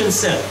Christian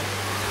said,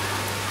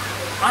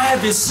 I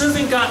have been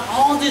serving God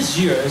all these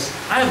years.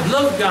 I have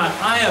loved God.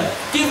 I have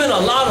given a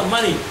lot of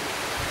money.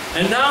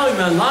 And now in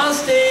my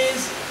last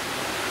days,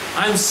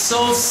 I'm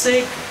so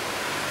sick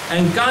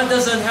and God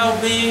doesn't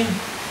help me.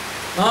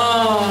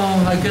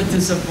 Oh, I get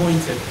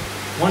disappointed.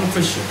 One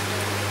Christian.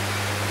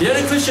 The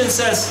other Christian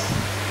says,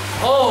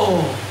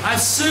 oh, I've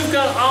served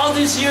God all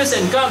these years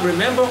and God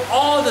remember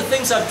all the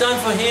things I've done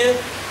for Him,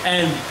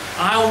 and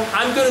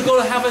I'm going to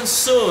go to heaven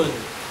soon.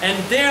 And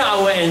there I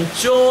will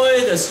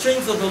enjoy the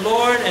strength of the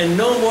Lord and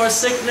no more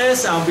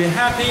sickness. I'll be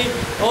happy.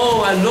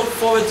 Oh, I look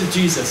forward to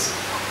Jesus.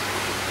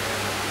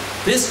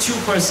 These two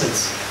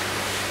persons,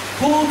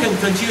 who can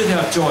continue to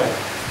have joy?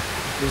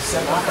 The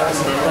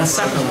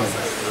second one.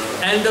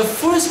 And the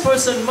first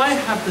person might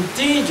have the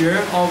danger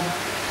of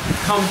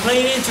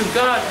complaining to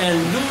God and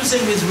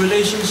losing his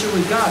relationship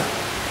with God.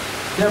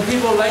 There are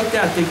people like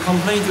that. They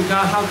complain to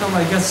God, how come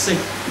I get sick?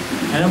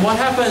 And then what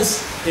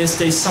happens is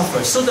they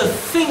suffer. So the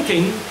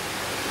thinking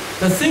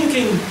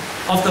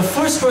of the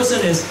first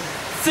person is,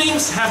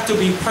 things have to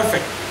be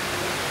perfect.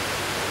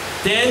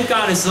 Then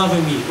God is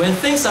loving me. When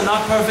things are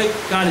not perfect,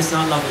 God is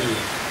not loving me.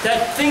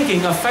 That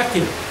thinking affects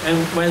him. And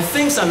when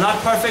things are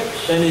not perfect,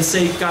 then they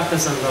say, God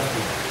doesn't love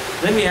me.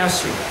 Let me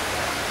ask you,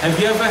 have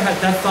you ever had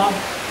that thought?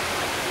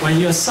 When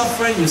you're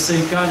suffering, you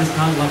say, God is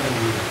not loving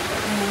you.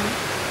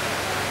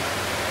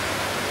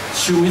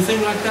 Should we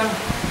think like that?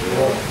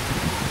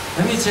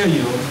 Let me tell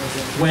you,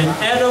 when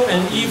Adam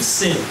and Eve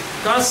sinned,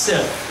 God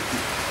said,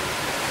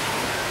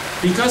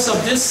 because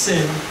of this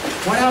sin,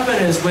 what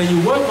happened is when you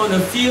work on the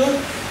field,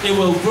 it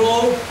will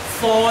grow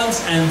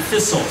thorns and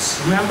thistles.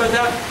 Remember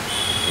that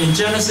in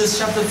Genesis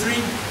chapter 3?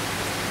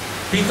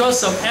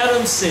 Because of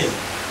Adam's sin,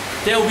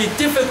 there will be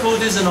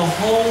difficulties in the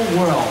whole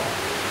world.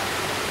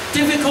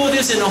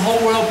 Difficulties in the whole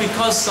world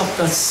because of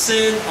the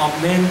sin of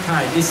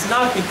mankind. It's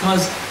not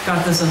because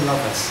God doesn't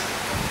love us.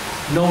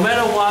 No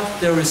matter what,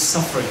 there is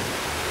suffering.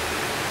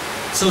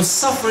 So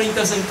suffering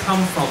doesn't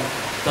come from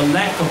the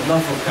lack of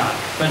love of God,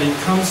 but it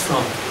comes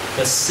from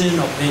the sin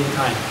of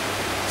mankind.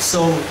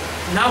 So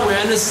now we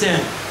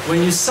understand,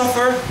 when you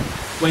suffer,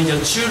 when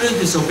your children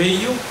disobey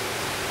you,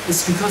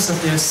 it's because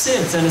of their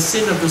sins and the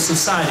sin of the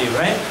society,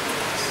 right?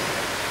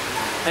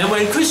 And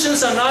when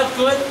Christians are not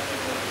good,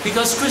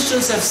 because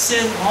Christians have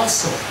sinned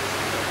also.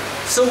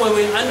 So when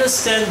we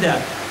understand that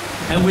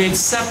and we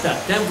accept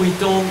that, then we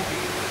don't,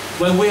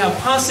 when we have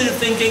positive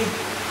thinking,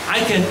 I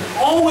can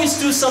always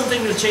do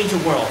something to change the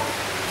world.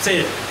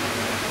 Say it.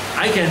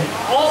 I can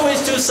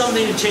always do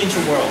something to change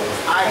the world.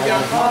 I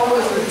can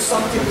always do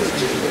something to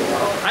change the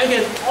world. I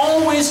can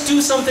always do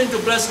something to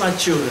bless my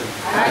children.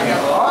 I can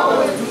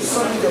always do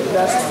something to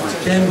bless my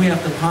children. Then we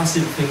have the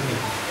positive thinking.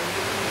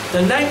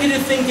 The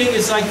negative thinking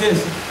is like this.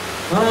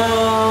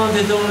 Oh,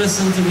 they don't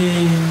listen to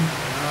me.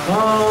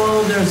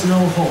 Oh, there's no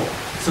hope.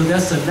 So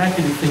that's the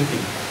negative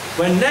thinking.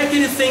 When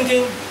negative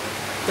thinking,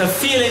 the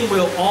feeling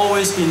will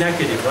always be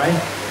negative, right?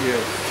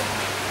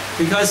 Yes.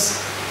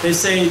 Because they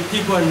say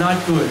people are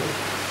not good.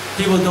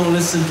 People don't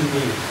listen to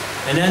me.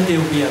 And then they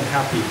will be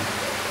unhappy.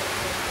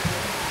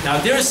 Now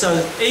there's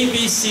an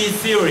ABC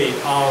theory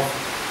of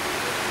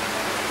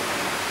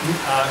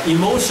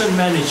emotion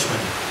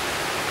management.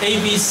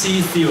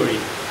 ABC theory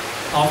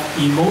of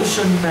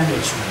emotion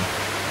management.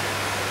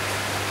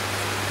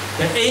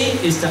 The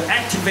A is the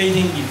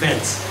activating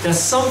events. There's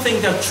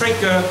something that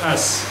triggers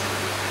us.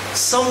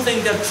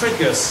 Something that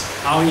triggers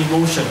our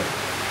emotion.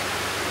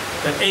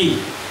 The A.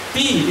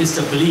 B is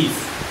the belief.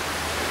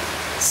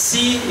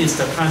 C is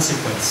the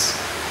consequence.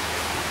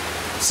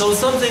 So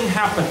something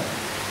happened.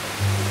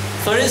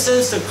 For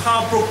instance, the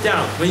car broke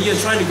down. When you're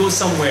trying to go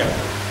somewhere,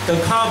 the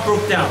car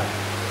broke down.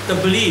 The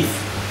belief,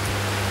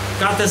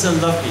 God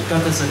doesn't love me,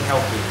 God doesn't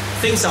help me.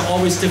 Things are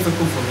always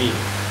difficult for me.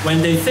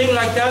 When they think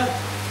like that,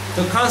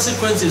 the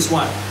consequence is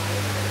what?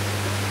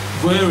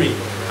 Worry,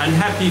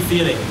 unhappy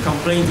feeling,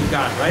 complain to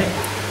God, right?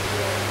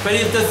 But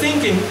if the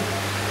thinking,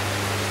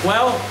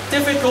 well,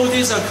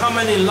 difficulties are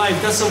common in life,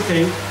 that's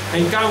okay,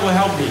 and God will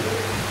help me.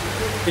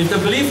 If the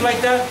belief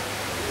like that,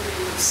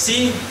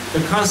 see the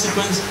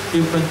consequence,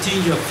 you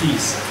continue your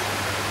peace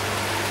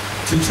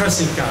to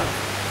trust in God.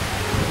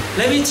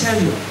 Let me tell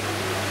you,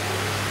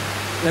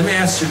 let me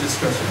ask you this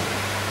question.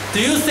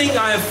 Do you think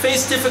I have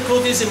faced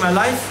difficulties in my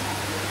life?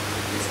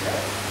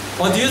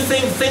 Or do you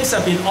think things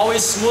have been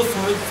always smooth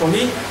for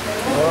me?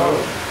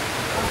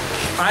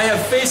 I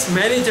have faced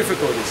many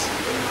difficulties.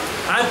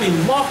 I've been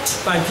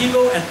mocked by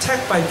people,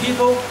 attacked by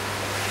people.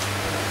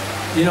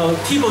 You know,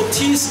 people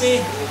tease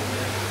me.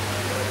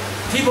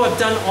 People have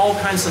done all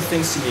kinds of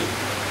things to me.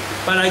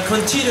 But I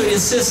continue to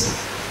insist,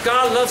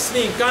 God loves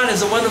me. God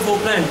has a wonderful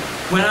plan.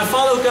 When I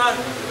follow God,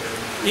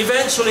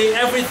 eventually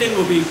everything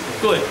will be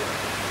good.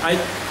 I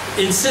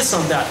insist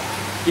on that.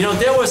 You know,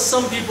 there were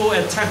some people who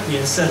attacked me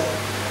and said,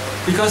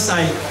 because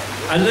I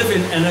live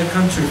in another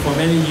country for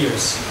many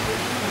years,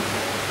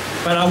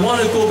 but I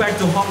want to go back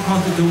to Hong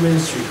Kong to do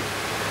ministry.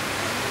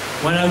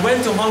 When I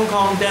went to Hong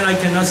Kong, then I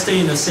cannot stay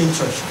in the same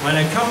church. When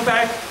I come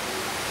back,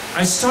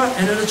 I start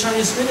another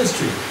Chinese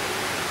ministry.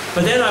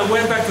 But then I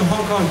went back to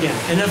Hong Kong again.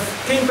 And I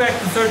came back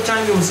the third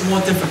time, it was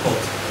more difficult.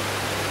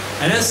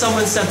 And then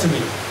someone said to me,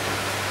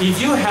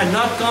 if you had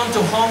not gone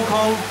to Hong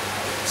Kong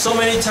so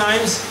many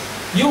times,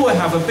 you would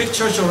have a big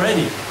church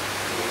already.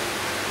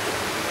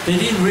 They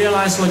didn't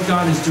realize what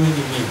God is doing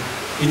in me.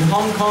 In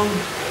Hong Kong,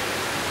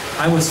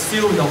 I was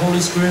filled with the Holy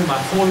Spirit. My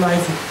whole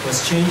life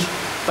was changed.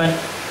 But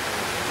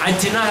I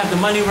did not have the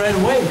money right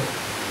away.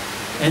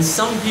 And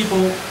some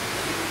people,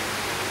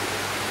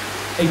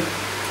 a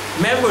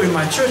member in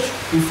my church,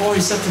 before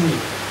he said to me,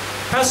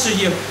 Pastor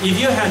Yip, if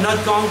you had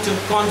not gone to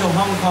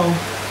Hong Kong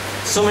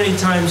so many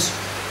times,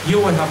 you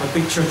would have a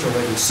big church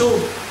already. So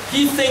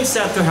he thinks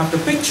that to have the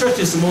big church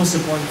is the most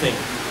important thing.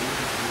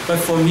 But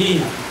for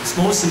me, it's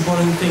the most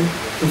important thing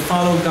to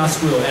follow God's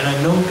will. And I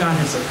know God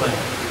has a plan.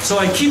 So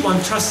I keep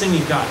on trusting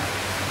in God.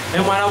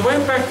 And when I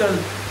went back to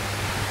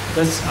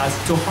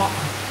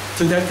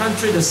that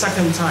country the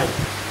second time,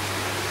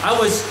 I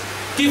was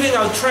giving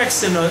out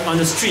tracts on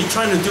the street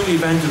trying to do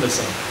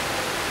evangelism.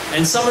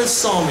 And someone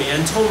saw me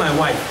and told my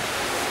wife.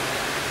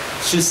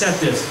 She said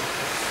this,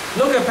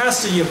 look at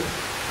Pastor Yip.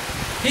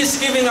 He's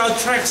giving out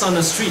tracts on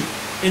the street.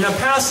 In the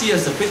past, he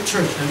has a big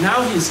church, and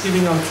now he is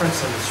giving out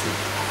tracts on the street.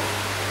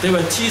 They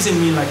were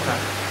teasing me like that.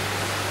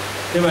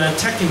 They were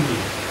attacking me.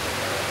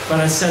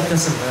 But I said,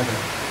 doesn't matter.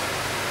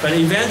 But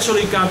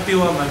eventually, God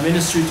built up my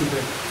ministry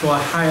to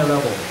a higher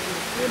level.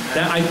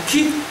 That I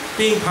keep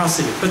being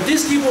positive. But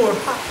these people were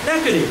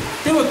negative.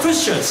 They were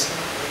Christians.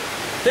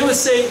 They would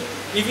say,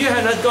 if you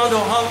had not gone to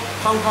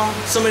Hong Kong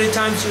so many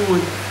times, you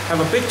would have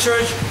a big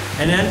church.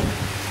 And then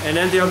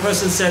the other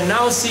person said,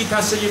 now see,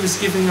 Pastor Yip is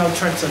giving out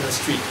tracts on the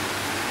street.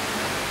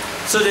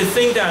 So they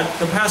think that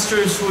the pastor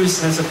who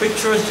has a big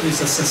church is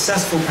a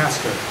successful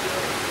pastor.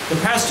 The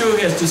pastor who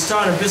has to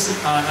start a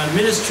business, a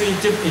ministry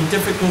in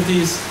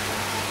difficulties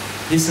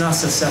is not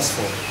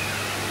successful.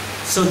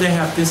 So they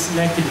have this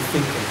negative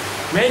thinking.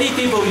 Many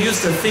people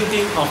use the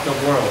thinking of the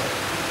world.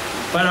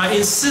 But I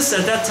insist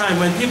at that time,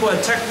 when people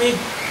attack me,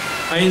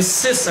 I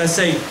insist, I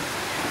say,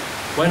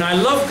 when I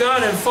love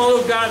God and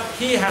follow God,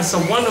 He has a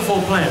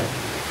wonderful plan.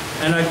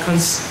 And I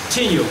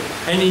continue.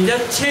 And in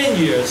that 10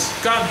 years,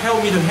 God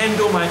helped me to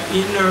handle my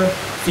inner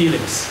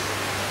feelings,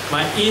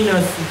 my inner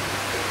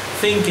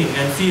thinking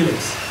and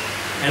feelings.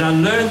 And I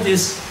learned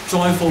this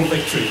joyful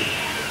victory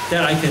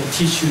that I can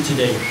teach you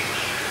today.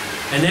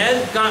 And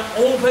then God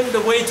opened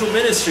the way to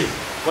ministry.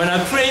 When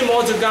I pray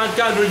more to God,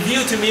 God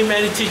revealed to me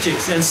many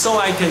teachings. And so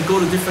I can go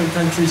to different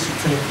countries to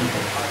train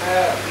people.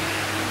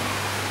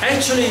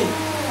 Actually,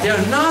 there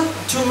are not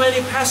too many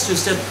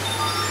pastors that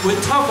we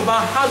talk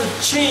about how to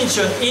change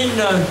your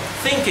inner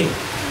thinking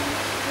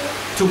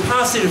to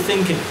positive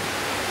thinking.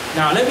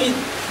 Now, let me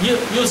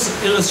use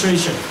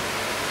illustration.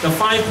 The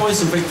 5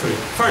 points of victory.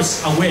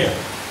 First, aware.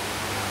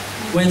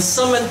 When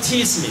someone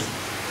tease me,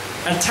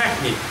 attack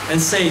me,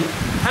 and say,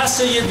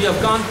 Pastor Yip, you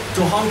have gone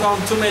to Hong Kong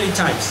too many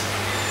times.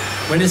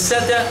 When they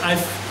said that,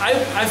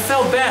 I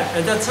felt bad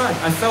at that time.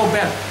 I felt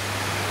bad.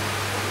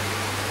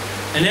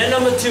 And then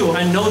number 2,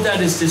 I know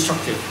that is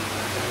destructive.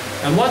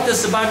 And what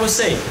does the Bible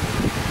say?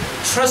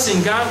 Trust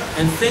in God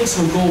and things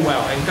will go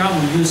well and God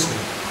will use me.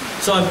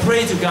 So I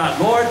pray to God,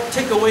 Lord,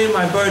 take away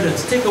my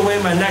burdens, take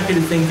away my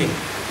negative thinking.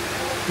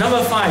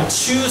 Number 5,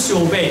 choose to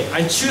obey.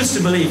 I choose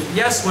to believe.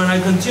 Yes, when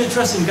I continue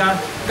trusting God,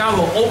 God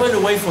will open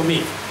the way for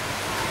me.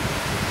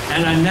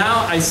 And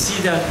now I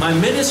see that my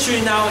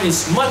ministry now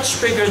is much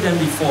bigger than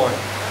before.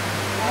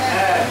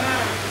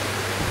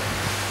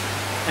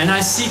 And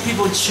I see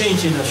people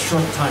change in a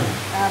short time.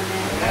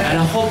 And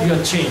I hope you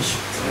are changed.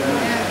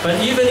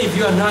 But even if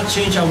you are not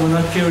changed, I will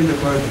not carry the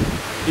burden.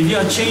 If you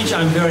are changed,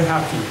 I'm very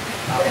happy.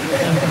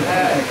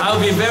 I'll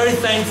be very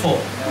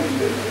thankful.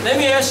 Let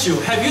me ask you,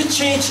 have you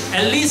changed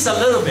at least a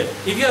little bit?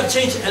 If you have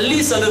changed at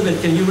least a little bit,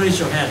 can you raise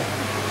your hand?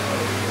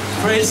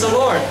 Praise the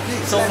Lord.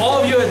 So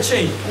all of you have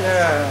changed.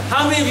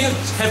 How many of you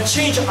have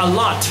changed a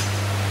lot?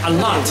 A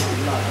lot.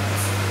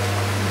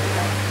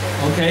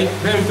 Okay,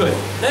 very good.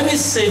 Let me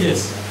say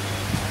this.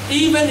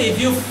 Even if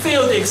you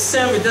fail the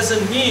exam, it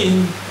doesn't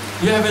mean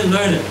you haven't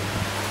learned it.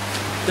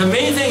 The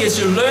main thing is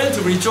you learn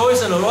to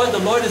rejoice in the Lord.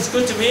 The Lord is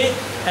good to me,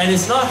 and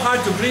it's not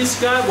hard to please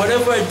God.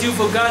 Whatever I do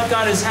for God,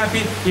 God is happy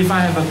if I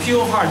have a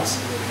pure heart.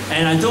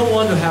 And I don't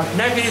want to have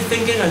negative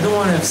thinking. I don't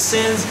want to have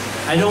sins.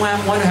 I don't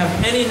want to have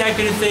any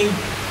negative thing.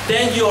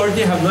 Then you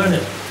already have learned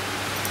it.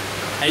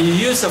 And you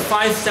use the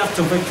 5 steps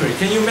to victory.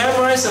 Can you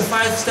memorize the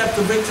 5 steps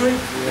to victory?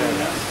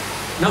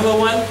 Number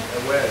 1,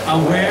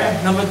 aware.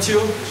 Number 2,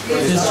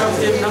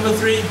 destructive. Number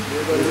 3,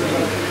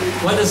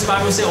 what does the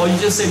Bible say? Or you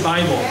just say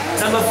Bible.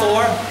 Number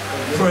 4,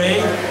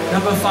 pray.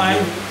 Number 5,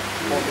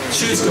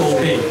 choose to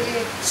obey.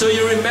 So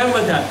you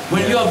remember that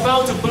when you're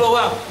about to blow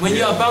up, when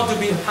you're about to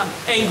be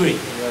angry,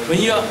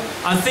 when you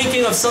are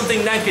thinking of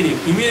something negative,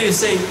 immediately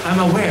say, I'm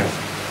aware.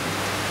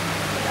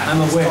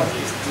 I'm aware.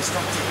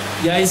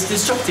 Yeah, it's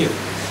destructive.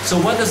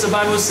 So what does the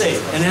Bible say?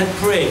 And then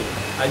pray.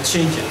 I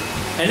change it.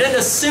 And then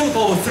the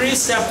simple 3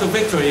 steps to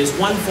victory is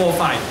 1, 4,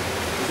 5.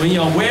 When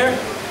you're aware,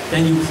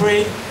 then you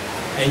pray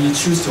and you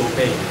choose to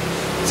obey.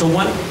 So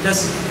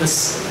that's the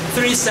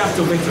 3 steps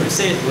to victory.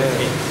 Say it with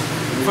me.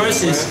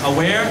 First is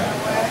aware,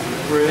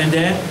 and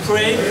then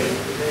pray,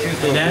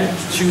 and then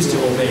choose to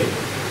obey.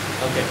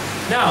 Okay.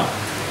 Now,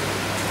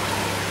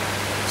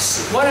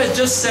 what I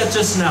just said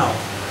just now,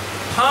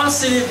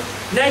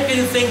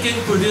 negative thinking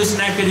produces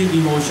negative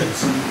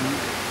emotions.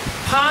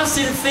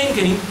 Positive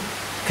thinking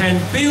can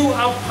build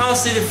up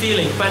positive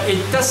feeling, but it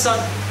does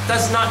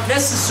not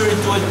necessarily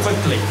do it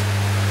quickly.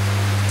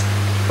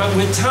 But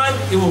with time,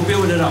 it will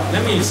build it up.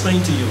 Let me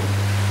explain to you.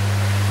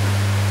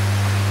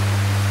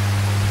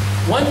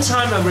 One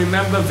time I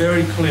remember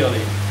very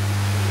clearly,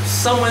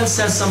 someone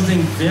said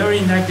something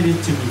very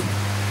negative to me.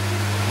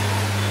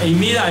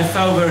 Immediately I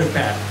felt very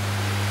bad.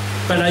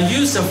 But I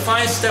used a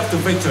 5-step to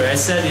victory. I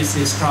said it's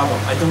his problem.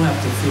 I don't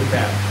have to feel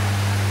bad.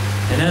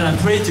 And then I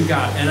prayed to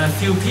God and I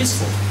feel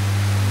peaceful.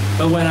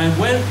 But when I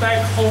went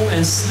back home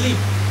and sleep,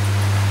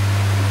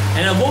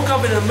 and I woke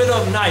up in the middle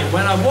of the night,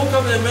 when I woke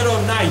up in the middle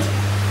of the night,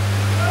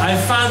 I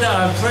found out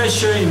I have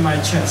pressure in my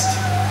chest.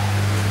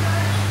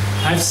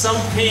 I have some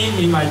pain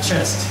in my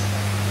chest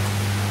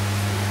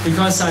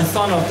because I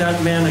thought of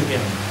that man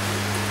again.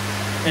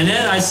 And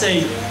then I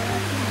say,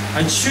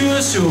 I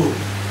choose to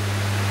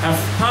have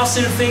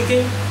positive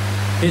thinking.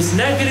 His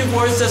negative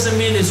words doesn't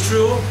mean it's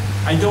true.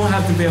 I don't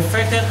have to be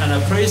affected, and I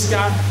praise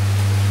God.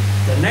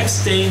 The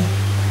next day,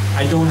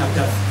 I don't have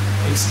that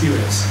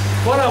experience.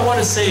 What I want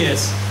to say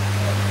is,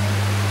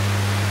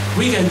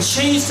 we can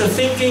change the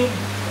thinking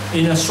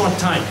in a short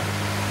time,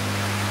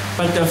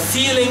 but the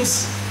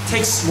feelings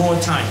takes more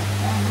time.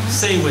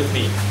 Say it with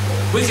me.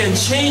 We can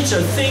change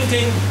the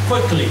thinking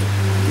quickly.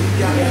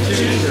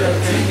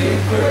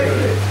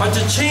 But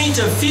to change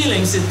the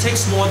feelings, it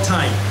takes more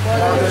time.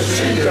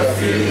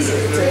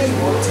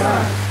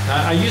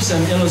 I use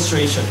an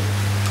illustration.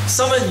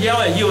 Someone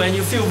yell at you and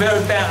you feel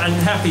very bad,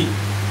 unhappy.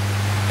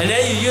 And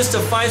then you use the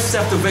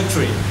 5-step to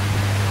victory.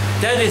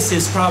 That is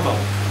his problem.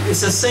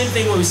 It's the same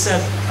thing we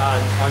said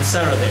on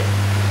Saturday.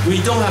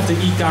 We don't have to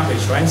eat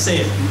garbage, right? Say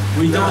it.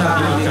 We don't have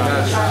to eat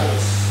garbage.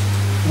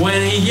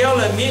 When he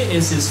yelled at me,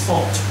 it's his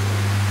fault.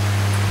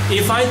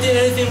 If I did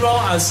anything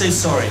wrong, I'll say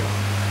sorry.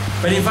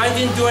 But if I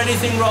didn't do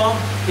anything wrong,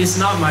 it's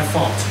not my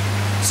fault.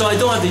 So I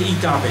don't have to eat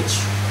garbage.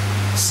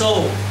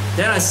 So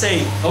then I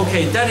say,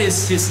 okay, that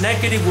is his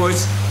negative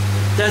words.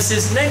 Does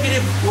his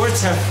negative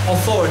words have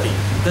authority?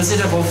 Does it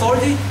have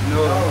authority?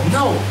 No.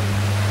 No.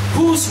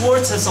 Whose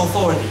words has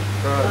authority?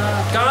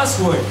 God's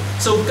word.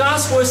 So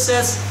God's word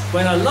says,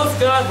 when I love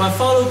God, when I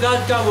follow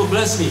God, God will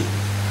bless me.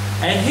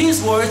 And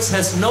his words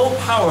has no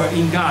power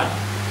in God.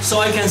 So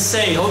I can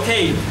say,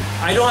 okay,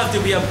 I don't have to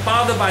be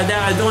bothered by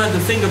that. I don't have to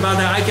think about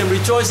that. I can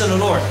rejoice in the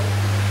Lord.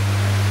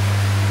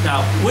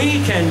 Now,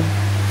 we can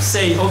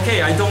say,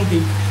 okay, I don't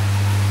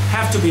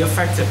have to be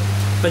affected.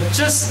 But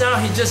just now,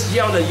 he just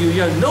yelled at you.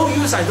 You're no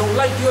use. I don't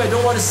like you. I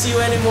don't want to see you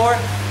anymore.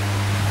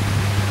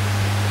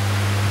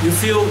 You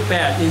feel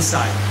bad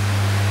inside.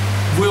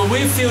 Will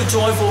we feel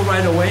joyful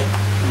right away?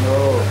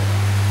 No.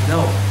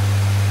 No.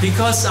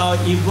 Because our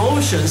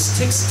emotions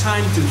takes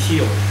time to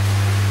heal.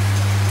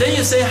 Then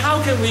you say,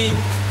 how can we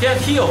get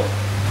healed?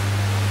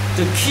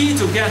 The key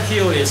to get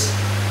healed is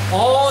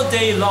all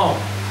day long.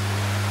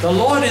 The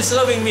Lord is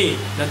loving me.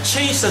 Now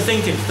change the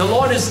thinking. The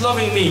Lord is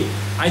loving me.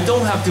 I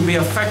don't have to be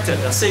affected.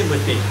 Now say it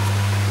with me.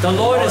 The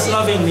Lord is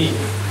loving me.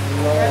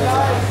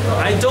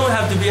 I don't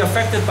have to be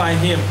affected by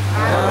Him.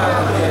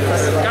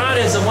 God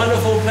is a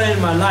wonderful plan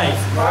in my life.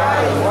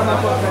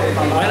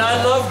 When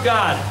I love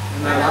God,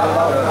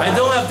 I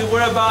don't have to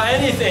worry about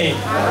anything.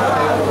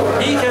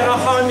 He cannot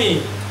harm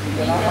me.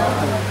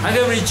 I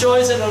can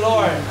rejoice in the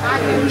Lord.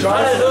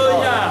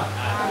 Hallelujah.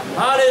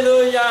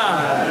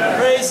 Hallelujah.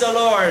 Praise the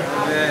Lord.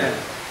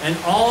 And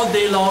all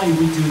day long, if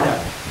we do that,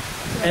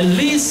 at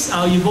least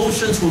our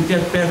emotions will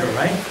get better,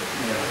 right?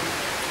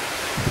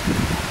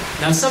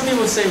 Now some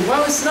people say,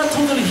 well, it's not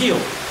totally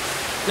healed.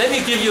 Let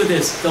me give you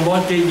this. The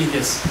Lord gave me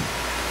this.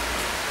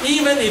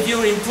 Even if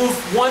you improve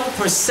 1%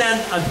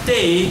 a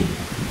day,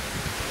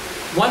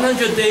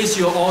 100 days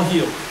you're all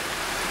healed.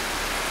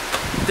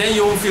 Then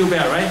you won't feel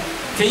bad, right?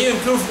 Can you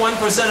improve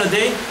 1% a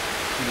day?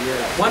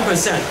 Yes.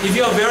 1%. If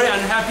you are very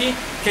unhappy,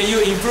 can you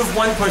improve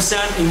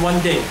 1% in one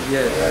day?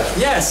 Yes.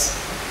 Yes.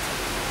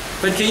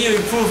 But can you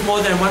improve more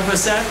than 1%?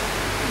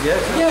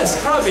 Yes. Yes,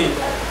 probably.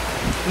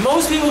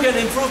 Most people can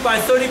improve by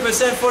 30%,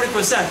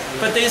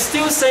 40%, but they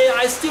still say,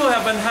 I still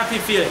have an unhappy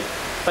feeling.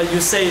 But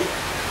you say,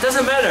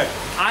 doesn't matter.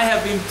 I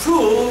have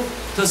improved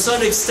to a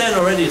certain extent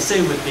already. Say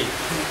it with me.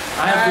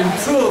 I have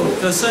improved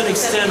to a certain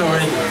extent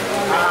already.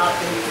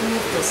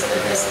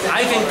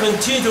 I can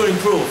continue to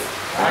improve.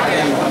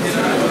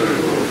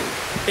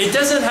 It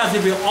doesn't have to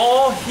be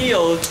all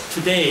healed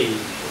today.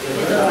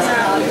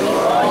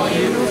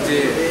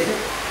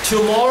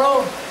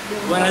 Tomorrow,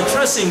 when I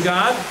trust in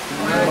God,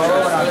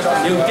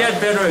 you'll get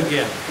better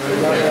again.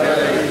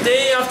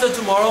 Day after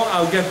tomorrow,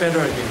 I'll get better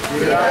again.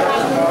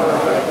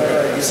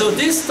 So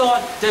this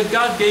thought that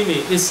God gave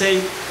me is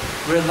say,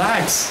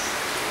 relax.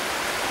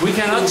 We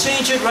cannot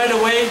change it right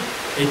away.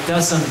 It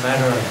doesn't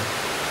matter.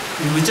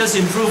 If we just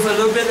improve a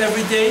little bit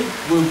every day,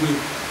 we'll be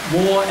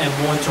more and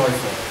more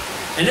joyful.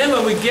 And then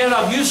when we get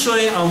up,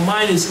 usually our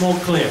mind is more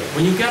clear.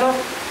 When you get up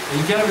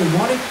in the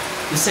morning,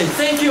 you say,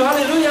 thank you,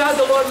 hallelujah,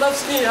 the Lord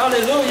loves me,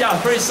 hallelujah,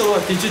 praise the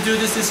Lord. Did you do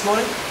this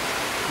morning?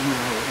 No.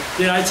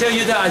 Did I tell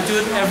you that I do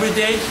it every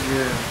day?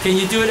 Yeah. Can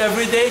you do it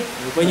every day?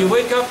 When you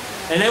wake up,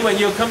 and then when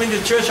you're coming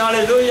to church,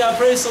 hallelujah,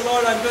 praise the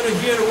Lord, I'm going to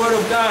hear the word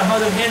of God, how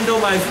to handle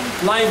my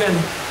life and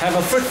have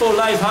a fruitful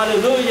life,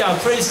 hallelujah,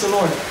 praise the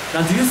Lord.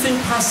 Now, do you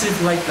think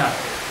positive like that?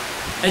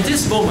 At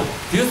this moment,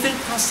 do you think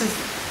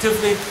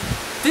positively?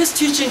 This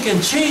teaching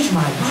can change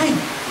my life.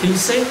 Can you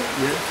say?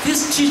 Yeah.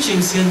 These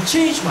teachings can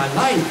change my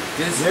life.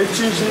 This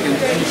teaching can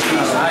change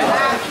my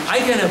life. I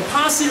can have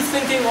positive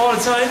thinking all the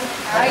time.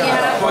 I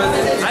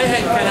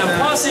can have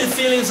positive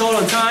feelings all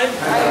the time.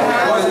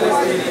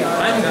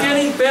 I'm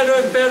getting better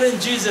and better in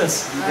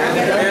Jesus.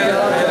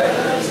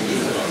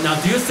 Now,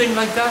 do you think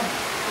like that?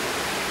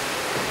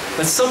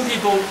 But some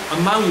people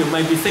among you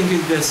might be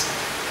thinking this.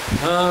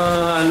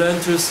 I learn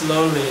too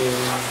slowly.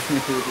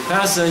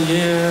 Pastor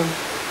Yip,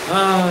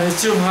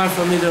 it's too hard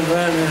for me to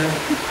learn.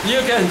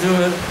 You can do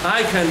it.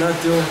 I cannot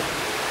do it.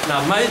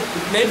 Now,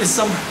 maybe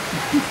some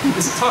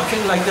is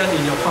talking like that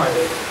in your heart.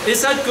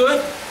 Is that good?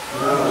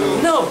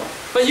 No.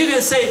 But you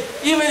can say,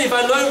 even if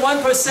I learn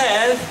 1%,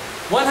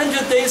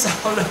 100 days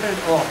I'll learn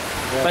all.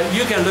 But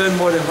you can learn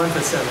more than 1%,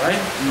 right?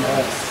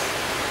 Yes.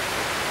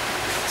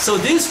 So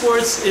these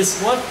words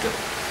is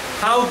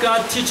how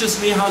God teaches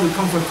me how to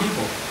comfort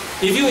people.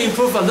 If you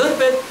improve a little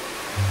bit,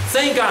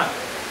 thank God.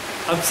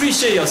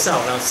 Appreciate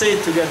yourself. Now say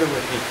it together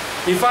with me.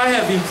 If I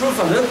have improved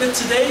a little bit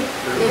today,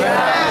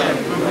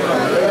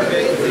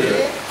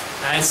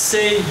 I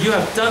say you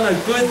have done a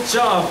good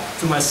job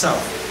to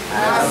myself.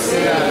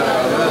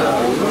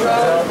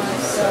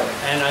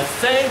 And I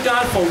thank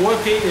God for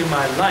working in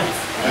my life.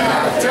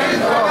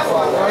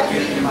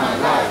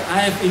 I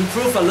have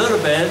improved a little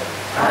bit.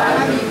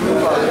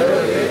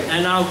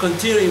 And I'll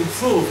continue to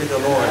improve in the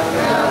Lord.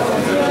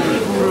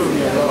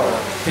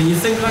 Can you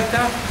think like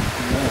that?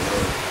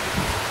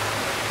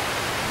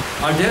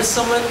 Are there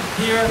someone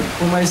here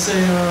who might say,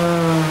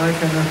 I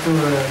cannot do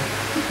it.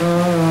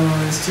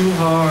 It's too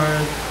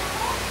hard.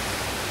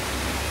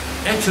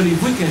 Actually,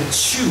 we can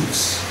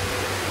choose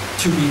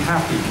to be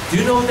happy. Do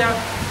you know that?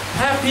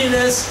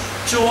 Happiness,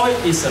 joy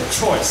is a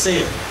choice. Say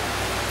it.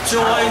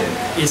 Joy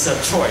is a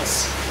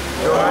choice.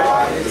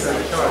 Joy is a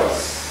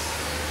choice.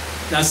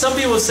 Now some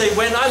people say,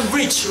 when I'm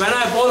rich, when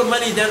I have all the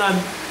money, then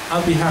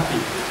I'll be happy.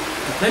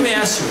 Let me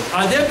ask you,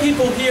 are there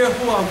people here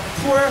who are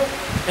poor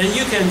and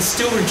you can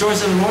still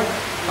rejoice in the Lord?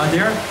 Are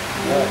there?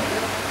 Yeah.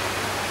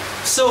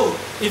 So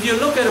if you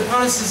look at the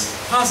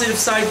positive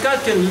side, God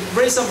can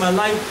raise up my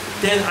life,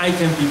 then I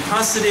can be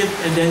positive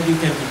and then you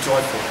can be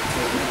joyful.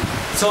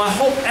 So I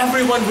hope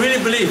everyone really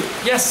believes,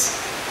 yes,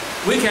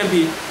 we can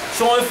be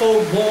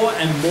joyful more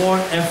and more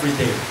every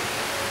day.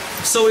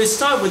 So it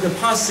starts with the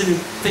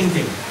positive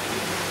thinking.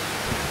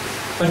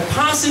 But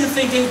positive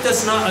thinking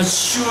does not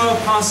assure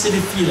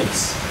positive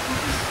feelings.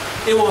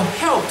 It will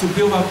help to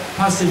build up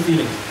positive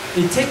feelings.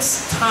 It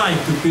takes time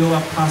to build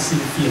up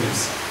positive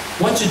feelings.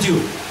 What you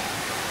do,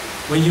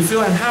 when you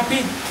feel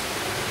unhappy,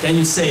 then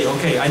you say,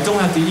 okay, I don't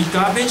have to eat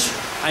garbage.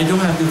 I don't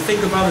have to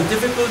think about the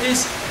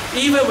difficulties.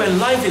 Even when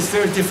life is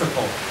very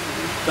difficult.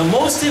 The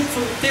most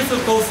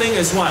difficult thing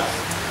is what?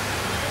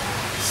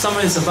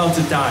 Someone is about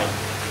to die.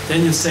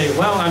 Then you say,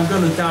 well, I'm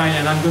going to die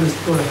and I'm going to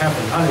go to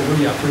heaven.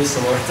 Hallelujah, praise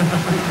the Lord.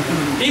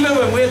 Even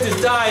when we have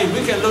to die,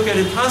 we can look at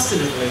it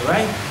positively,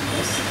 right?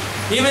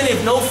 Even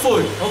if no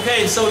food,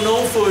 okay, so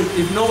no food.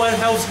 If no one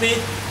helps me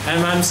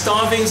and I'm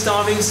starving,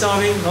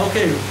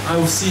 okay, I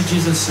will see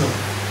Jesus soon.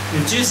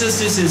 If Jesus,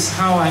 this is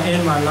how I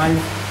end my life,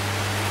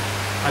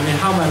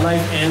 how my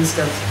life ends,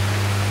 that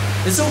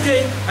it's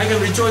okay. I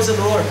can rejoice in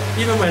the Lord.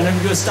 Even when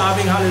you're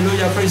starving,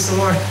 hallelujah, praise the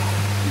Lord.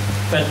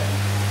 But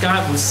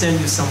God will send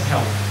you some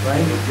help,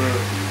 right?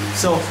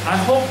 So I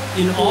hope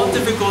in all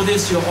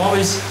difficulties, you're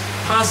always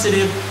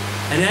positive.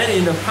 And then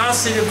in the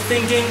positive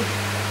thinking,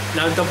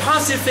 now the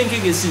positive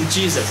thinking is in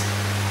Jesus.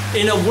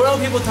 In the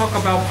world, people talk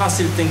about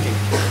positive thinking.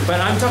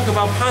 But I'm talking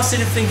about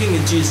positive thinking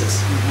in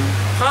Jesus.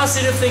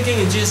 Positive thinking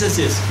in Jesus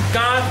is,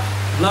 God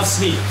loves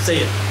me. Say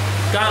it.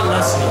 God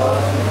loves me.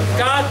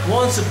 God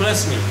wants to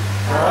bless me.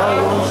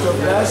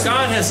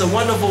 God has a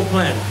wonderful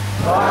plan.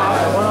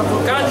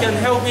 God can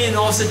help me in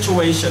all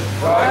situations.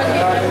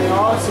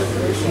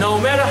 No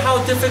matter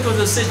how difficult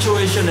the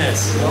situation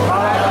is,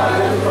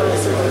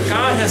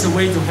 God has a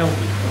way to help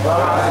me.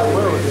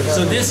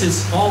 So this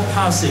is all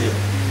positive.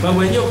 But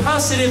when you're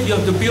positive, you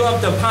have to build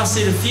up the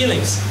positive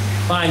feelings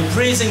by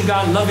praising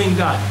God, loving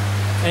God.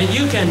 And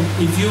you can,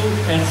 if you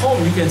at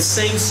home, you can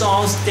sing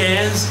songs,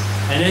 dance,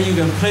 and then you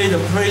can play the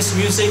praise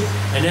music,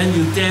 and then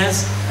you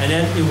dance, and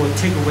then it will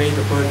take away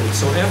the burden.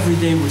 So every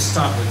day we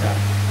start with that.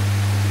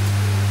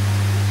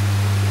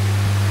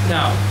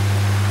 Now,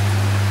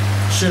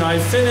 should I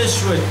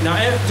finish with, now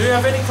do you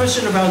have any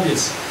question about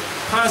this?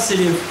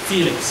 Positive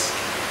feelings.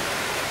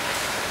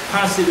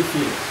 Positive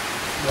feelings.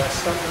 Do I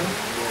stop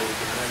now?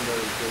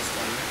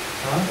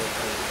 Huh?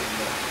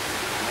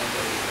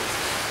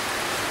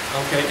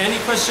 Okay, any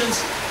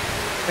questions?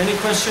 Any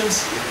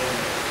questions?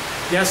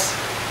 Yes?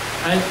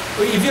 And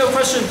if you have a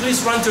question,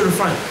 please run to the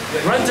front.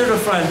 Run to the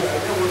front.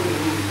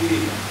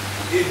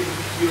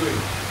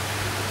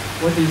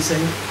 What did you say?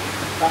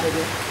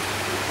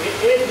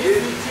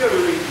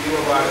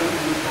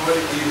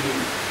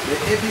 The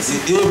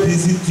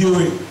ABC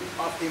theory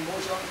of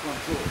emotion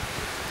control.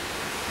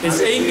 It's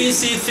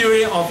ABC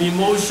theory of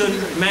emotion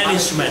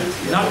management,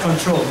 not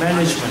control,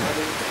 management.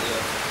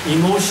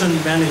 Emotion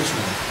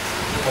management.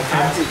 Okay.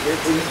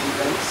 Activating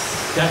events.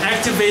 The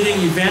activating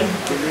event,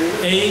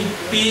 A,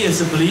 B is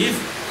a belief,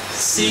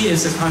 C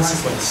is a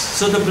consequence.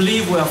 So the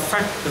belief will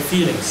affect the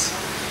feelings.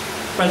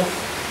 But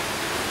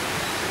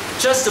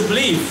just the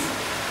belief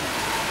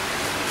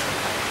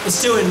is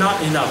still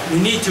not enough. We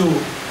need to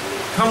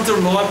come to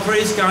the Lord,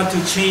 praise God,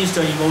 to change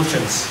the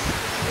emotions.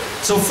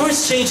 So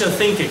first change the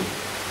thinking.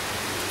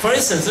 For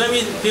instance, let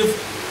me give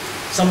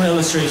some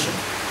illustration.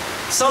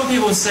 Some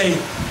people say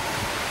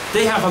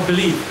they have a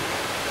belief.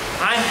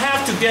 I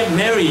have to get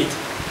married.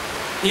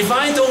 If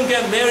I don't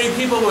get married,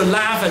 people will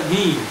laugh at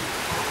me.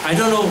 I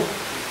don't know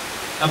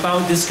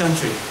about this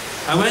country.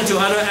 I went to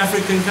other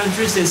African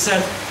countries. They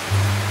said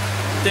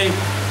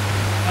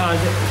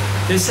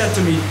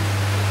to me,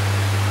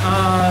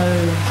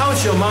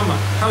 how's your mama?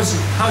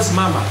 How's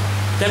mama?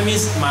 That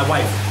means my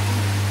wife.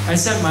 I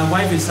said, my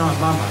wife is not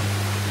mama.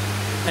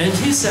 And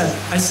he said,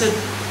 I said,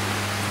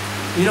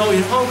 you know,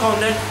 in Hong Kong,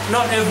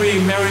 not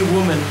every married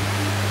woman,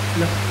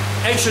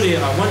 actually,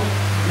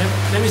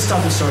 let me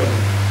start the story.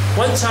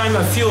 One time,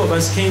 a few of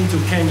us came to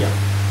Kenya.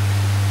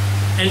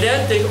 And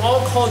then they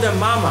all called them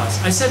mamas.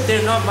 I said,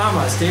 they're not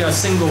mamas, they are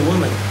single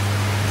women.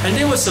 And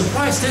they were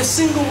surprised, they're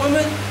single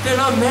women, they're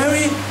not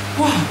married?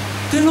 Wow,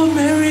 they're not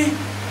married?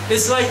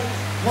 It's like,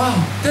 wow,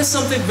 that's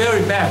something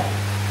very bad.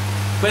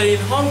 But in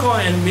Hong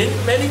Kong and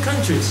many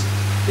countries,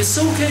 it's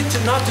okay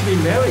not to be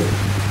married.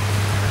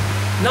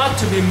 Not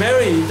to be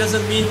married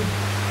doesn't mean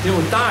they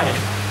will die.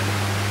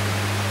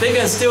 They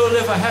can still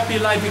live a happy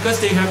life because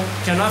they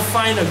cannot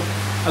find a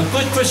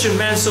good Christian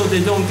man, so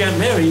they don't get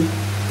married.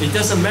 It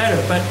doesn't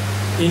matter. But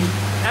in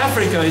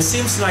Africa, it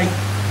seems like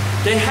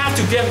they have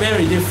to get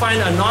married. They find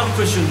a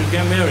non-Christian to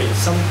get married,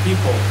 some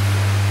people.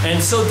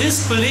 And so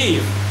this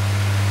belief,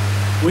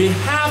 we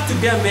have to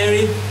get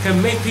married,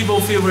 can make people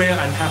feel very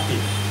unhappy.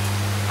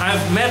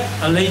 I've met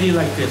a lady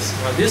like this.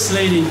 Well, this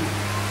lady,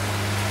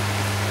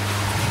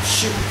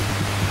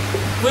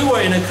 we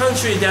were in a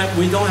country that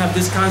we don't have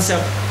this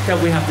concept that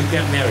we have to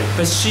get married.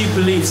 But she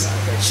believes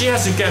she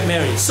has to get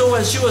married. So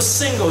when she was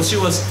single, she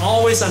was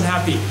always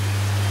unhappy.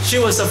 She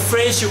was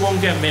afraid she won't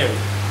get married.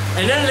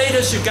 And then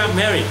later she got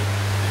married.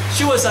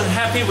 She was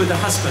unhappy with the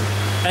husband.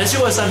 And she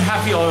was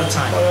unhappy all the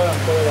time.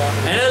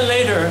 And then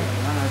later,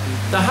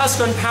 the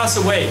husband passed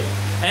away.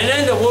 And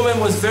then the woman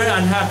was very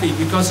unhappy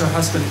because her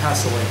husband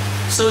passed away.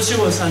 So she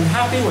was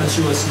unhappy when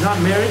she was not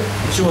married.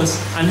 She was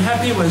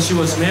unhappy when she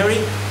was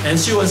married. And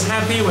she was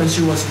happy when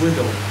she was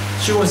widowed.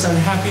 She was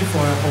unhappy for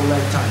her whole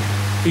lifetime.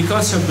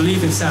 Because her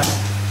belief is that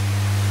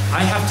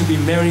I have to be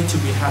married to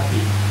be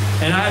happy.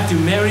 And I have to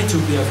marry to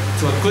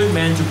a good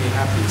man to be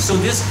happy. So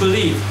this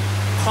belief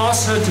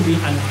caused her to be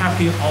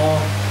unhappy all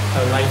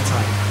her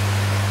lifetime.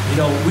 You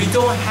know, we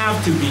don't have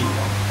to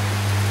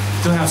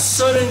have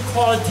certain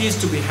qualities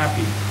to be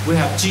happy. We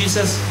have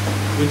Jesus,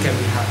 we can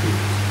be happy.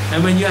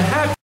 And when you're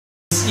happy,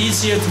 it's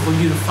easier for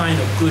you to find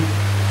a good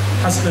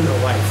husband or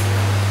wife.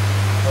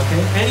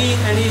 Okay?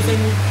 Anything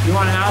you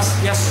want to ask?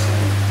 Yes?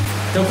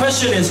 The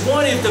question is,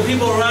 what if the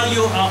people around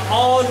you are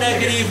all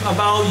negative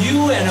about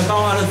you and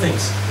about other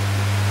things?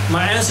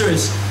 My answer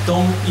is,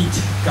 don't eat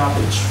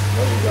garbage.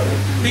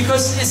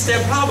 Because it's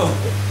their problem.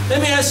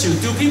 Let me ask you,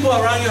 do people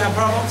around you have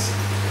problems?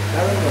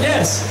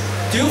 Yes.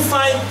 Do you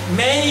find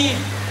many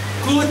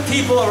good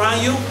people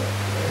around you?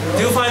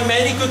 Do you find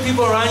many good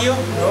people around you?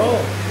 No.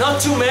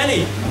 Not too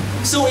many.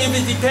 So if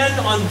we depend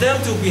on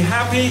them to be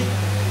happy,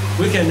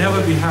 we can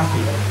never be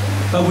happy.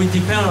 But we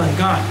depend on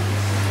God.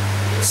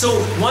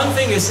 So one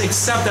thing is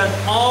accept that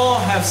all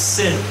have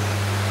sinned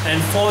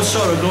and fall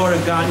short of the glory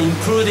of God,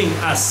 including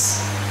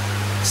us.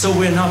 So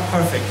we're not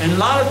perfect. And a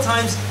lot of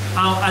times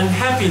our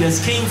unhappiness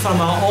came from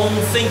our own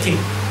thinking.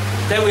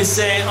 Then we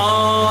say,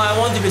 oh, I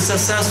want to be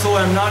successful,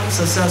 I'm not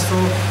successful,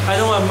 I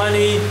don't have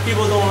money,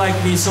 people don't like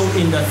me. So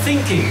in the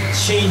thinking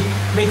change,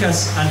 make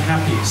us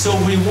unhappy. So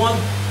we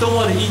don't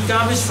want to eat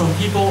garbage from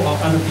people or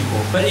other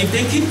people. But if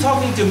they keep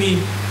talking to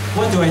me,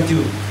 what do?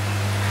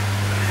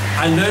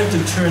 I learn to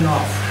turn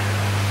off.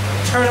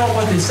 Turn off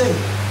what they say.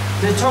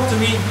 They talk to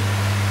me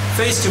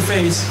face to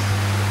face.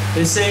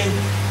 They say,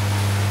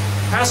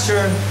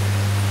 Pastor,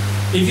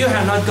 if you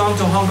have not gone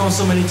to Hong Kong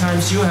so many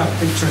times, you have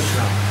a big church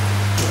now.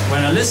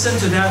 When I listen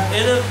to that,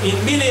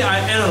 immediately I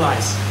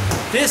analyze.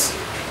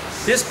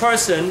 This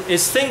person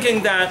is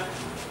thinking that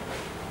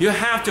you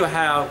have to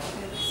have,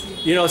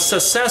 you know,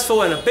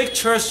 successful and a big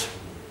church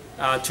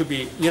to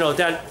be, you know,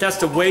 that's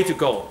the way to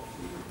go.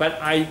 But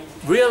I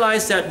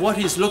realized that what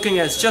he's looking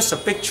at is just a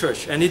big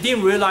church, and he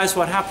didn't realize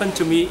what happened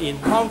to me in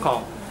Hong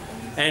Kong,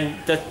 and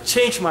that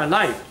changed my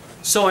life.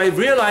 So I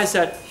realized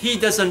that he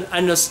doesn't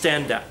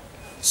understand that.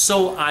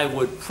 So I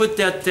would put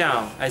that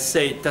down. I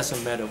say it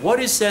doesn't matter. What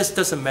he says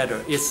doesn't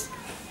matter.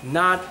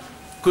 not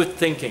good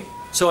thinking.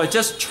 So I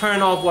just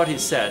turn off what he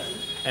said,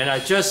 and I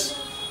just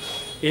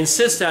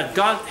insist that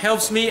God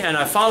helps me and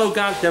I follow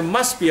God. There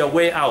must be a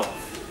way out.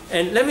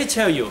 And let me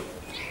tell you,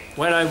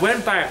 when I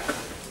went back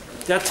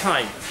that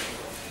time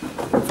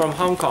from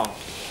Hong Kong,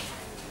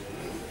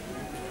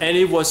 and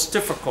it was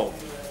difficult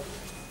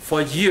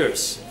for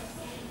years.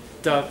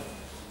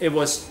 It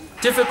was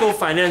difficult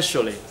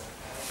financially.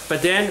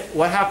 But then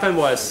what happened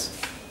was,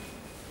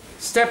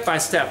 step by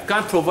step,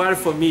 God provided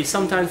for me,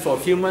 sometimes for a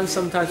few months,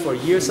 sometimes for a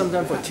year,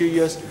 sometimes for 2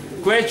 years.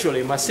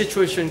 Gradually, my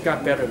situation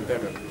got better and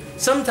better.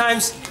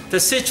 Sometimes the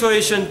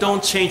situation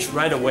don't change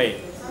right away.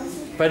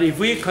 But if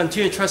we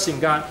continue trusting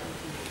God,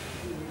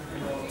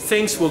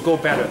 things will go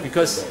better,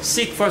 because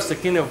seek first the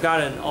kingdom of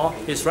God and all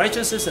His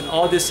righteousness, and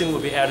all these things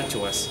will be added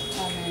to us.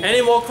 Amen.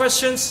 Any more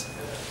questions?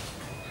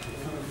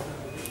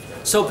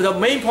 So the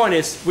main point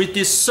is we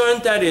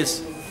discern that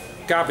is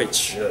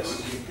garbage.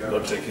 Yes,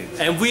 don't take it.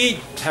 And we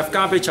have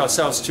garbage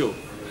ourselves too.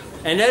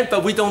 And then,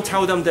 but we don't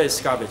tell them that it's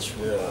garbage.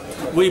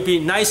 Yeah. We be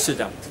nice to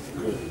them.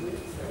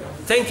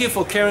 Thank you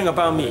for caring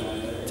about me.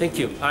 Thank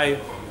you.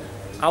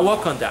 I'll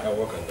work on that. I'll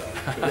work on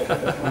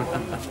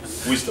that.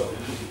 Wisdom.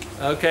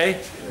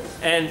 Okay.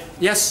 And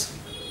yes,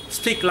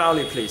 speak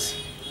loudly, please.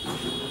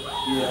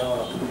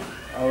 Yeah,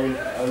 I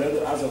would like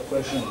to ask a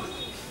question.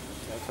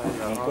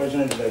 The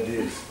question is like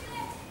this.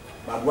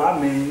 But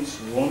what means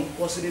one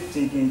positive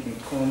thinking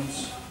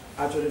comes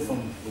actually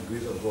from the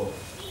grace of God?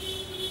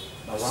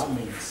 But what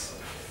means?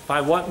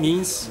 By what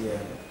means? Yeah.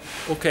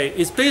 Okay,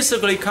 it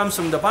basically comes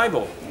from the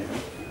Bible.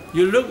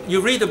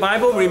 You read the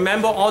Bible,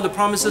 remember all the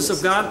promises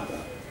of God.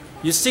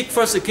 You seek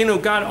first the kingdom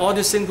of God, all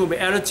these things will be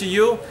added to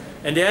you.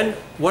 And then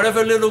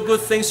whatever little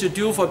good things you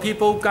do for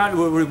people, God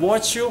will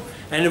reward you.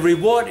 And the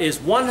reward is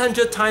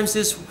 100 times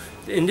this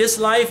in this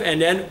life, and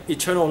then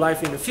eternal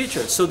life in the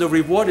future. So the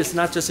reward is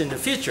not just in the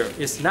future,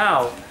 it's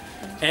now.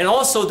 And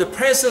also the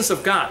presence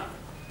of God,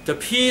 the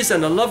peace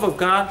and the love of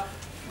God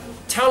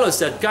tell us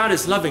that God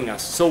is loving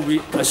us. So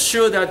we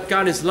assure that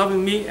God is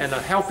loving me and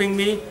helping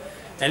me.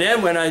 And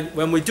then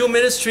when we do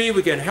ministry,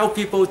 we can help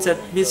people. That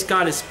means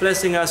God is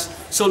blessing us.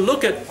 So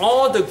look at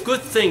all the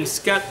good things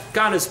God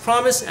has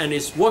promised and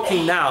is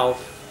working now.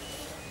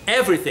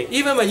 Everything.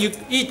 Even when you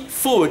eat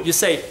food, you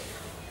say,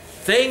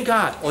 thank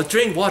God, or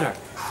drink water.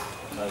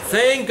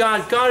 Thank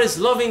God, God is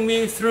loving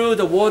me through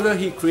the water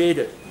He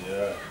created.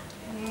 Yeah.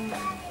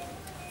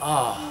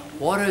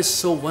 Water is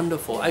so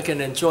wonderful. I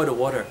can enjoy the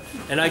water,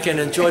 and I can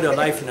enjoy the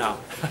life now.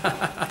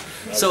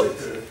 So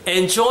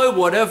enjoy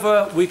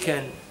whatever we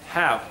can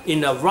have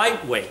in the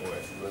right way,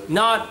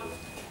 not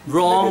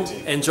wrong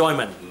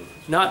enjoyment,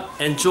 not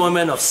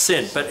enjoyment of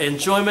sin, but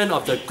enjoyment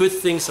of the good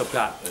things of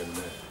God.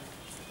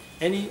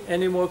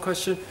 Any more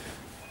questions?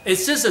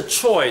 It's just a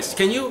choice.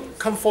 Can you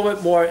come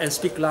forward more and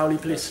speak loudly,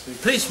 please?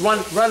 Please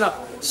run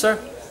up, sir.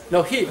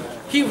 No, he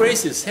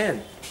raised his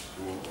hand.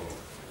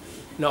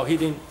 No, he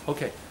didn't.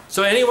 Okay.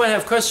 So anyone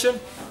have question?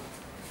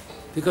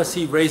 Because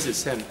he raised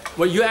his hand.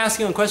 Were you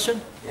asking a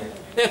question?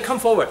 Yeah, come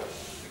forward.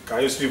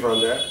 Can you speak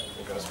from there?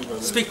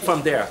 Speak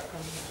from there.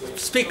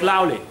 Speak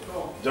loudly.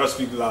 Just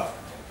speak loud.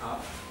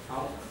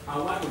 I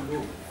want to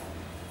know.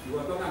 You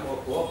are talking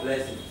about God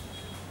blessing.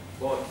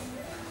 But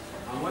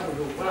I want to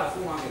know what are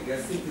someone can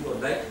get sick people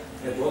like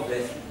and God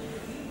bless you.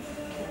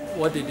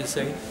 What did you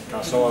say?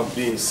 Can someone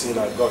be in sin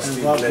and God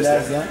still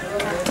bless them?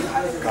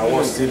 Can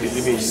one still be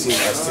living in sin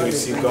and still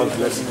receive God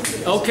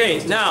blessing?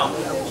 Okay, now,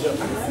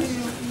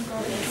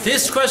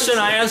 this question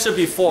I answered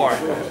before.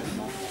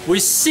 We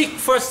seek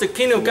first the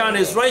kingdom of God and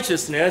His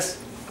righteousness,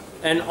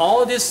 and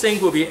all these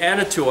things will be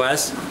added to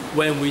us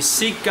when we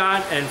seek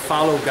God and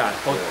follow God.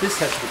 Oh, this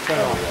has to be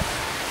turned on.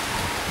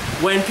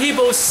 When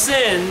people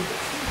sin,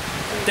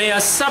 they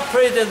are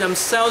separated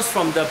themselves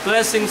from the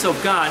blessings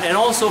of God and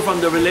also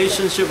from the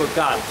relationship of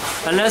God,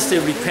 unless they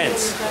repent.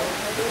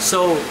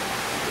 So,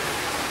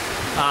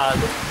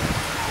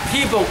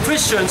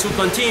 Christians who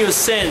continue to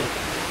sin,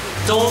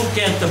 don't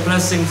get the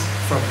blessings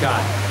from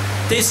God.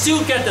 They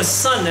still get the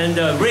sun and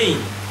the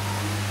rain.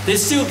 They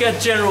still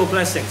get general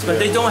blessings, but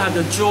they don't have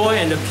the joy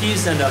and the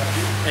peace and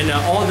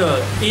all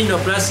the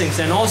inner blessings,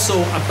 and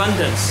also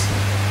abundance.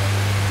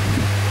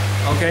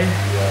 Okay?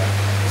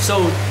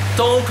 So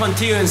don't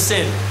continue in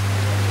sin.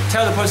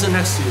 Tell the person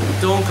next to you,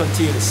 don't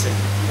continue to sin.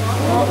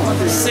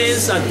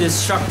 Sins are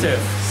destructive.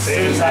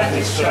 Sins are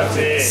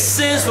destructive.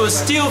 Sins will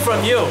steal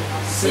from you.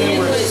 Sin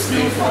will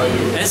steal from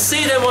you. And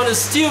Satan wants to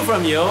steal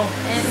from you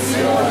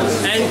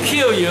and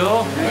kill you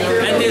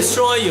and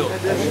destroy you.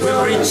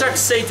 We reject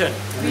Satan.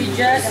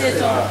 Reject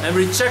Satan. And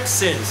reject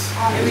sins.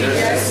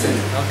 Reject sin.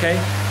 Okay?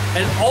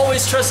 And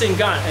always trust in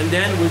God, and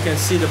then we can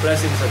see the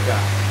blessings of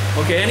God.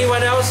 Okay,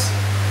 anyone else?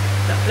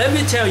 Now, let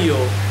me tell you,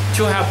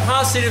 to have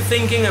positive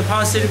thinking and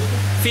positive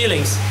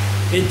feelings,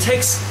 it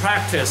takes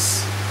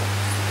practice.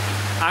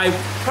 I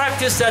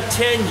practiced that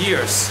 10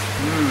 years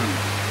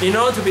in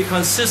order to be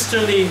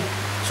consistently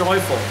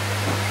joyful.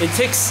 It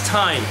takes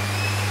time.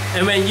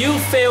 And when you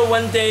fail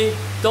one day,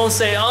 don't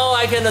say, oh,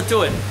 I cannot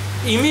do it.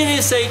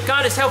 Immediately say,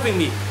 God is helping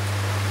me.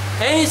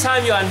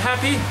 Anytime you're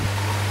unhappy,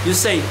 you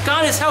say,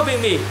 God is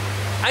helping me.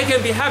 I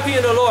can be happy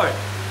in the Lord.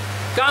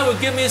 God will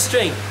give me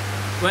strength.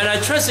 When I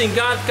trust in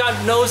God, God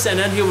knows and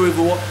then He will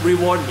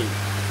reward me.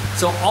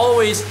 So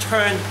always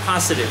turn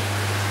positive.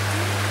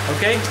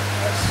 Okay?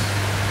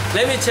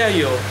 Let me tell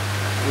you,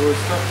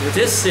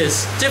 this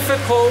is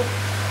difficult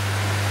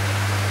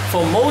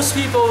for most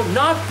people,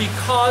 not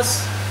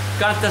because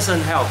God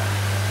doesn't help.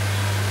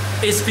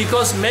 It's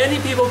because many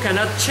people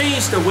cannot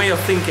change the way of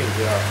thinking.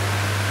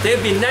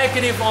 They've been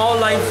negative all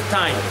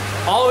lifetime.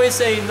 Always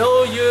say,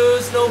 no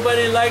use,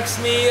 nobody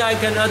likes me, I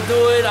cannot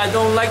do it, I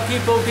don't like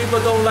people, people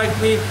don't like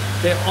me.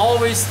 They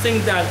always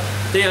think that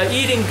they are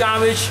eating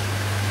garbage,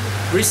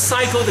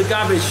 recycle the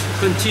garbage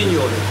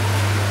continually.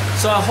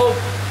 So I hope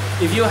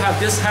if you have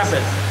this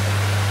habit,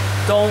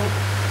 don't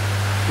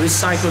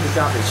recycle the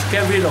garbage.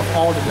 Get rid of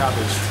all the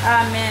garbage.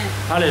 Amen.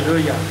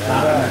 Hallelujah.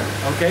 Amen.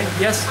 Okay,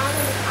 yes?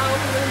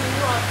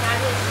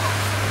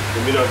 The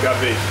meaning of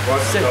garbage.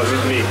 What does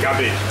it mean?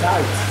 Garbage.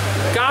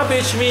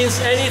 Garbage means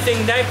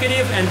anything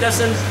negative and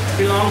doesn't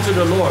belong to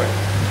the Lord.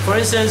 For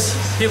instance,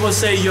 people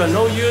say you are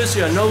no use,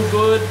 you are no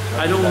good,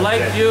 I don't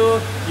like you,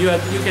 you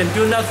can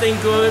do nothing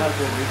good.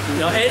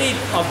 Any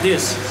of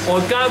this, or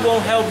God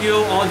won't help you,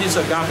 all these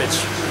are garbage.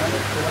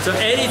 So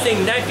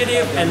anything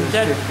negative and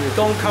that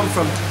don't come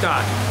from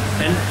God.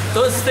 And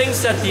those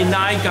things that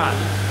deny God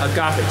are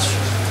garbage.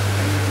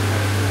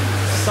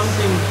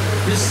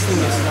 This thing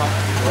is not.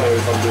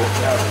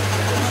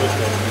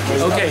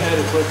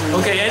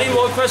 Okay, any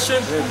more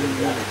questions?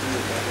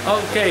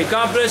 Okay,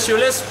 God bless you.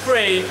 Let's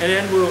pray and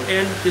then we'll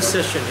end this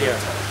session here.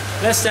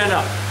 Let's stand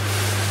up.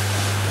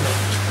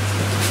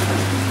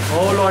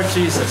 Oh Lord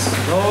Jesus,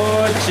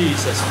 Lord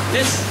Jesus.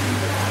 This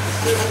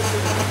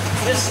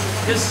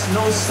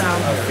no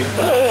sound of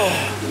feedback.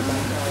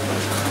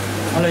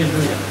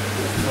 Hallelujah.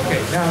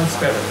 Okay, now it's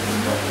better.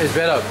 It's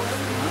better.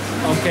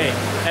 Okay,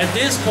 at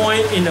this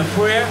point in the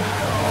prayer,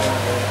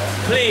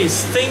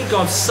 please think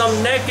of some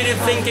negative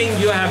thinking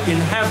you have been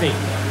having.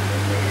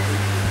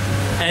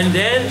 And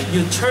then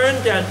you turn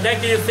that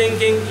negative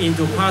thinking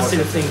into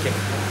positive thinking.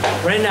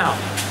 Right now,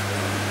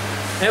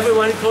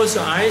 everyone close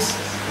your eyes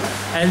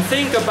and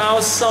think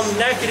about some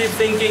negative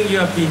thinking you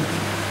have been.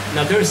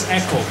 Now there's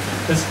echo.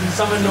 Does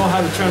someone know how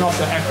to turn off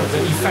the echo,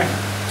 the effect?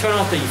 Turn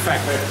off the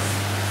effect.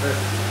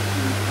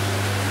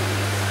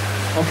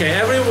 Okay,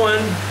 everyone,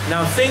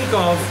 now think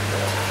of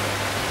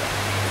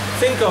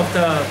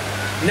the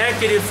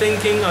negative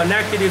thinking or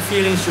negative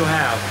feelings you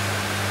have.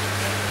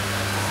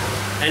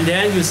 And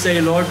then you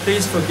say, Lord,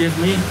 please forgive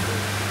me.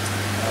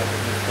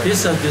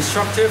 These are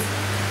destructive.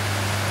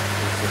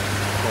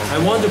 I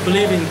want to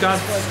believe in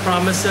God's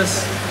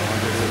promises.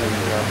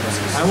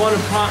 I want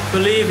to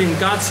believe in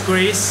God's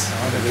grace,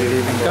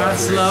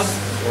 God's love.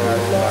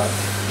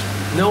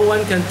 No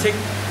one can take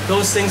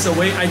those things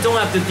away. I don't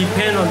have to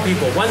depend on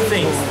people. One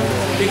thing,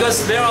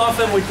 because very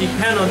often we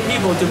depend on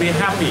people to be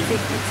happy.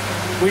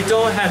 We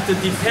don't have to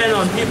depend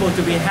on people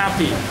to be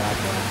happy.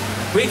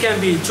 We can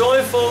be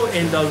joyful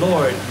in the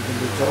Lord.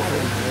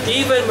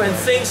 Even when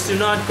things do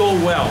not go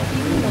well,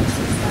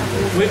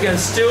 we can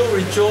still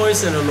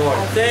rejoice in the Lord.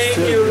 Thank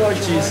you, Lord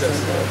Jesus.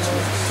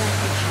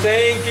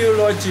 Thank you,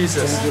 Lord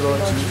Jesus.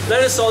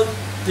 Let us all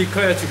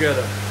declare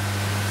together.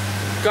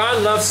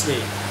 God loves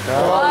me.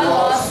 God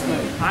loves me.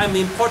 I'm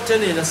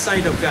important in the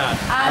sight of God.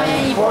 I'm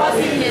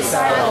important in the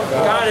sight of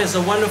God. God has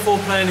a wonderful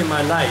plan in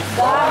my life.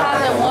 God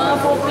has a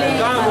wonderful plan.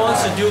 God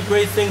wants to do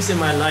great things in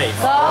my life.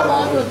 God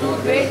wants to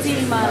do great things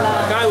in my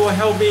life. God will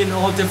help me in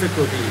all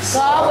difficulties.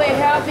 God will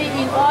help me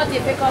in all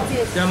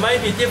difficulties. There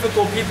might be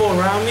difficult people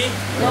around me,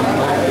 There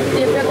might be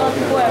difficult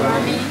people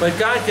around me, but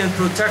God can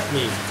protect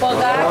me. but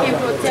God can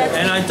protect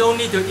And me. I don't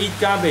need to eat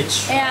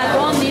garbage. And I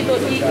don't need to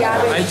eat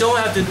garbage. I don't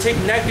have to take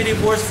negative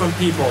words from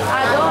people.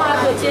 I don't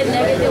have to take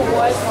negative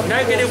words from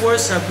Negative people.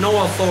 words have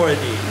no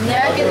authority.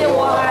 Negative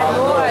words have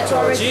no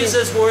authority.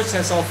 Jesus' words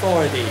has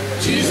authority.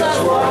 Jesus'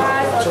 word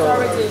has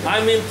authority.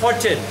 I'm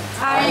important.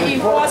 I am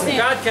important.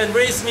 God can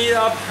raise me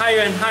up higher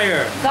and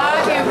higher.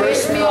 God can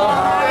raise me up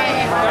higher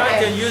and God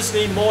higher. can use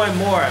me more and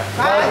more.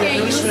 God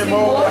can use me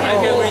more I and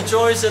can more.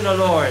 rejoice in the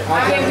Lord.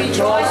 I can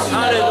rejoice in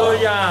the Lord.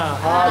 Hallelujah.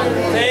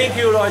 Hallelujah. Thank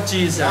you, Lord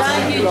Jesus.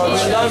 Thank you, I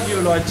Jesus. love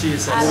you, Lord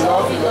Jesus. I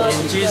love you, Lord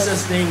In Jesus.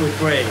 Jesus' name we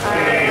pray.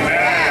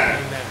 Amen.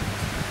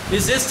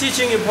 Is this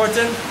teaching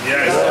important?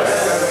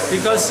 Yes.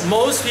 Because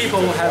most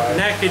people have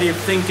negative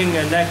thinking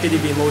and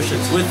negative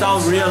emotions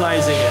without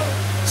realizing it.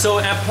 So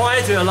apply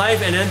it to your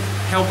life and then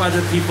help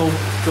other people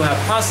to have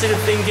positive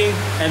thinking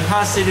and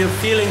positive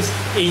feelings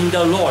in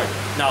the Lord.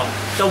 Now,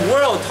 the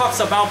world talks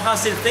about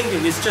positive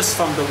thinking. It's just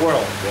from the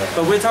world.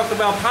 But we talk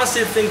about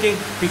positive thinking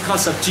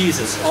because of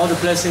Jesus, all the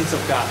blessings of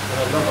God,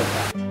 and the love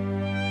of God.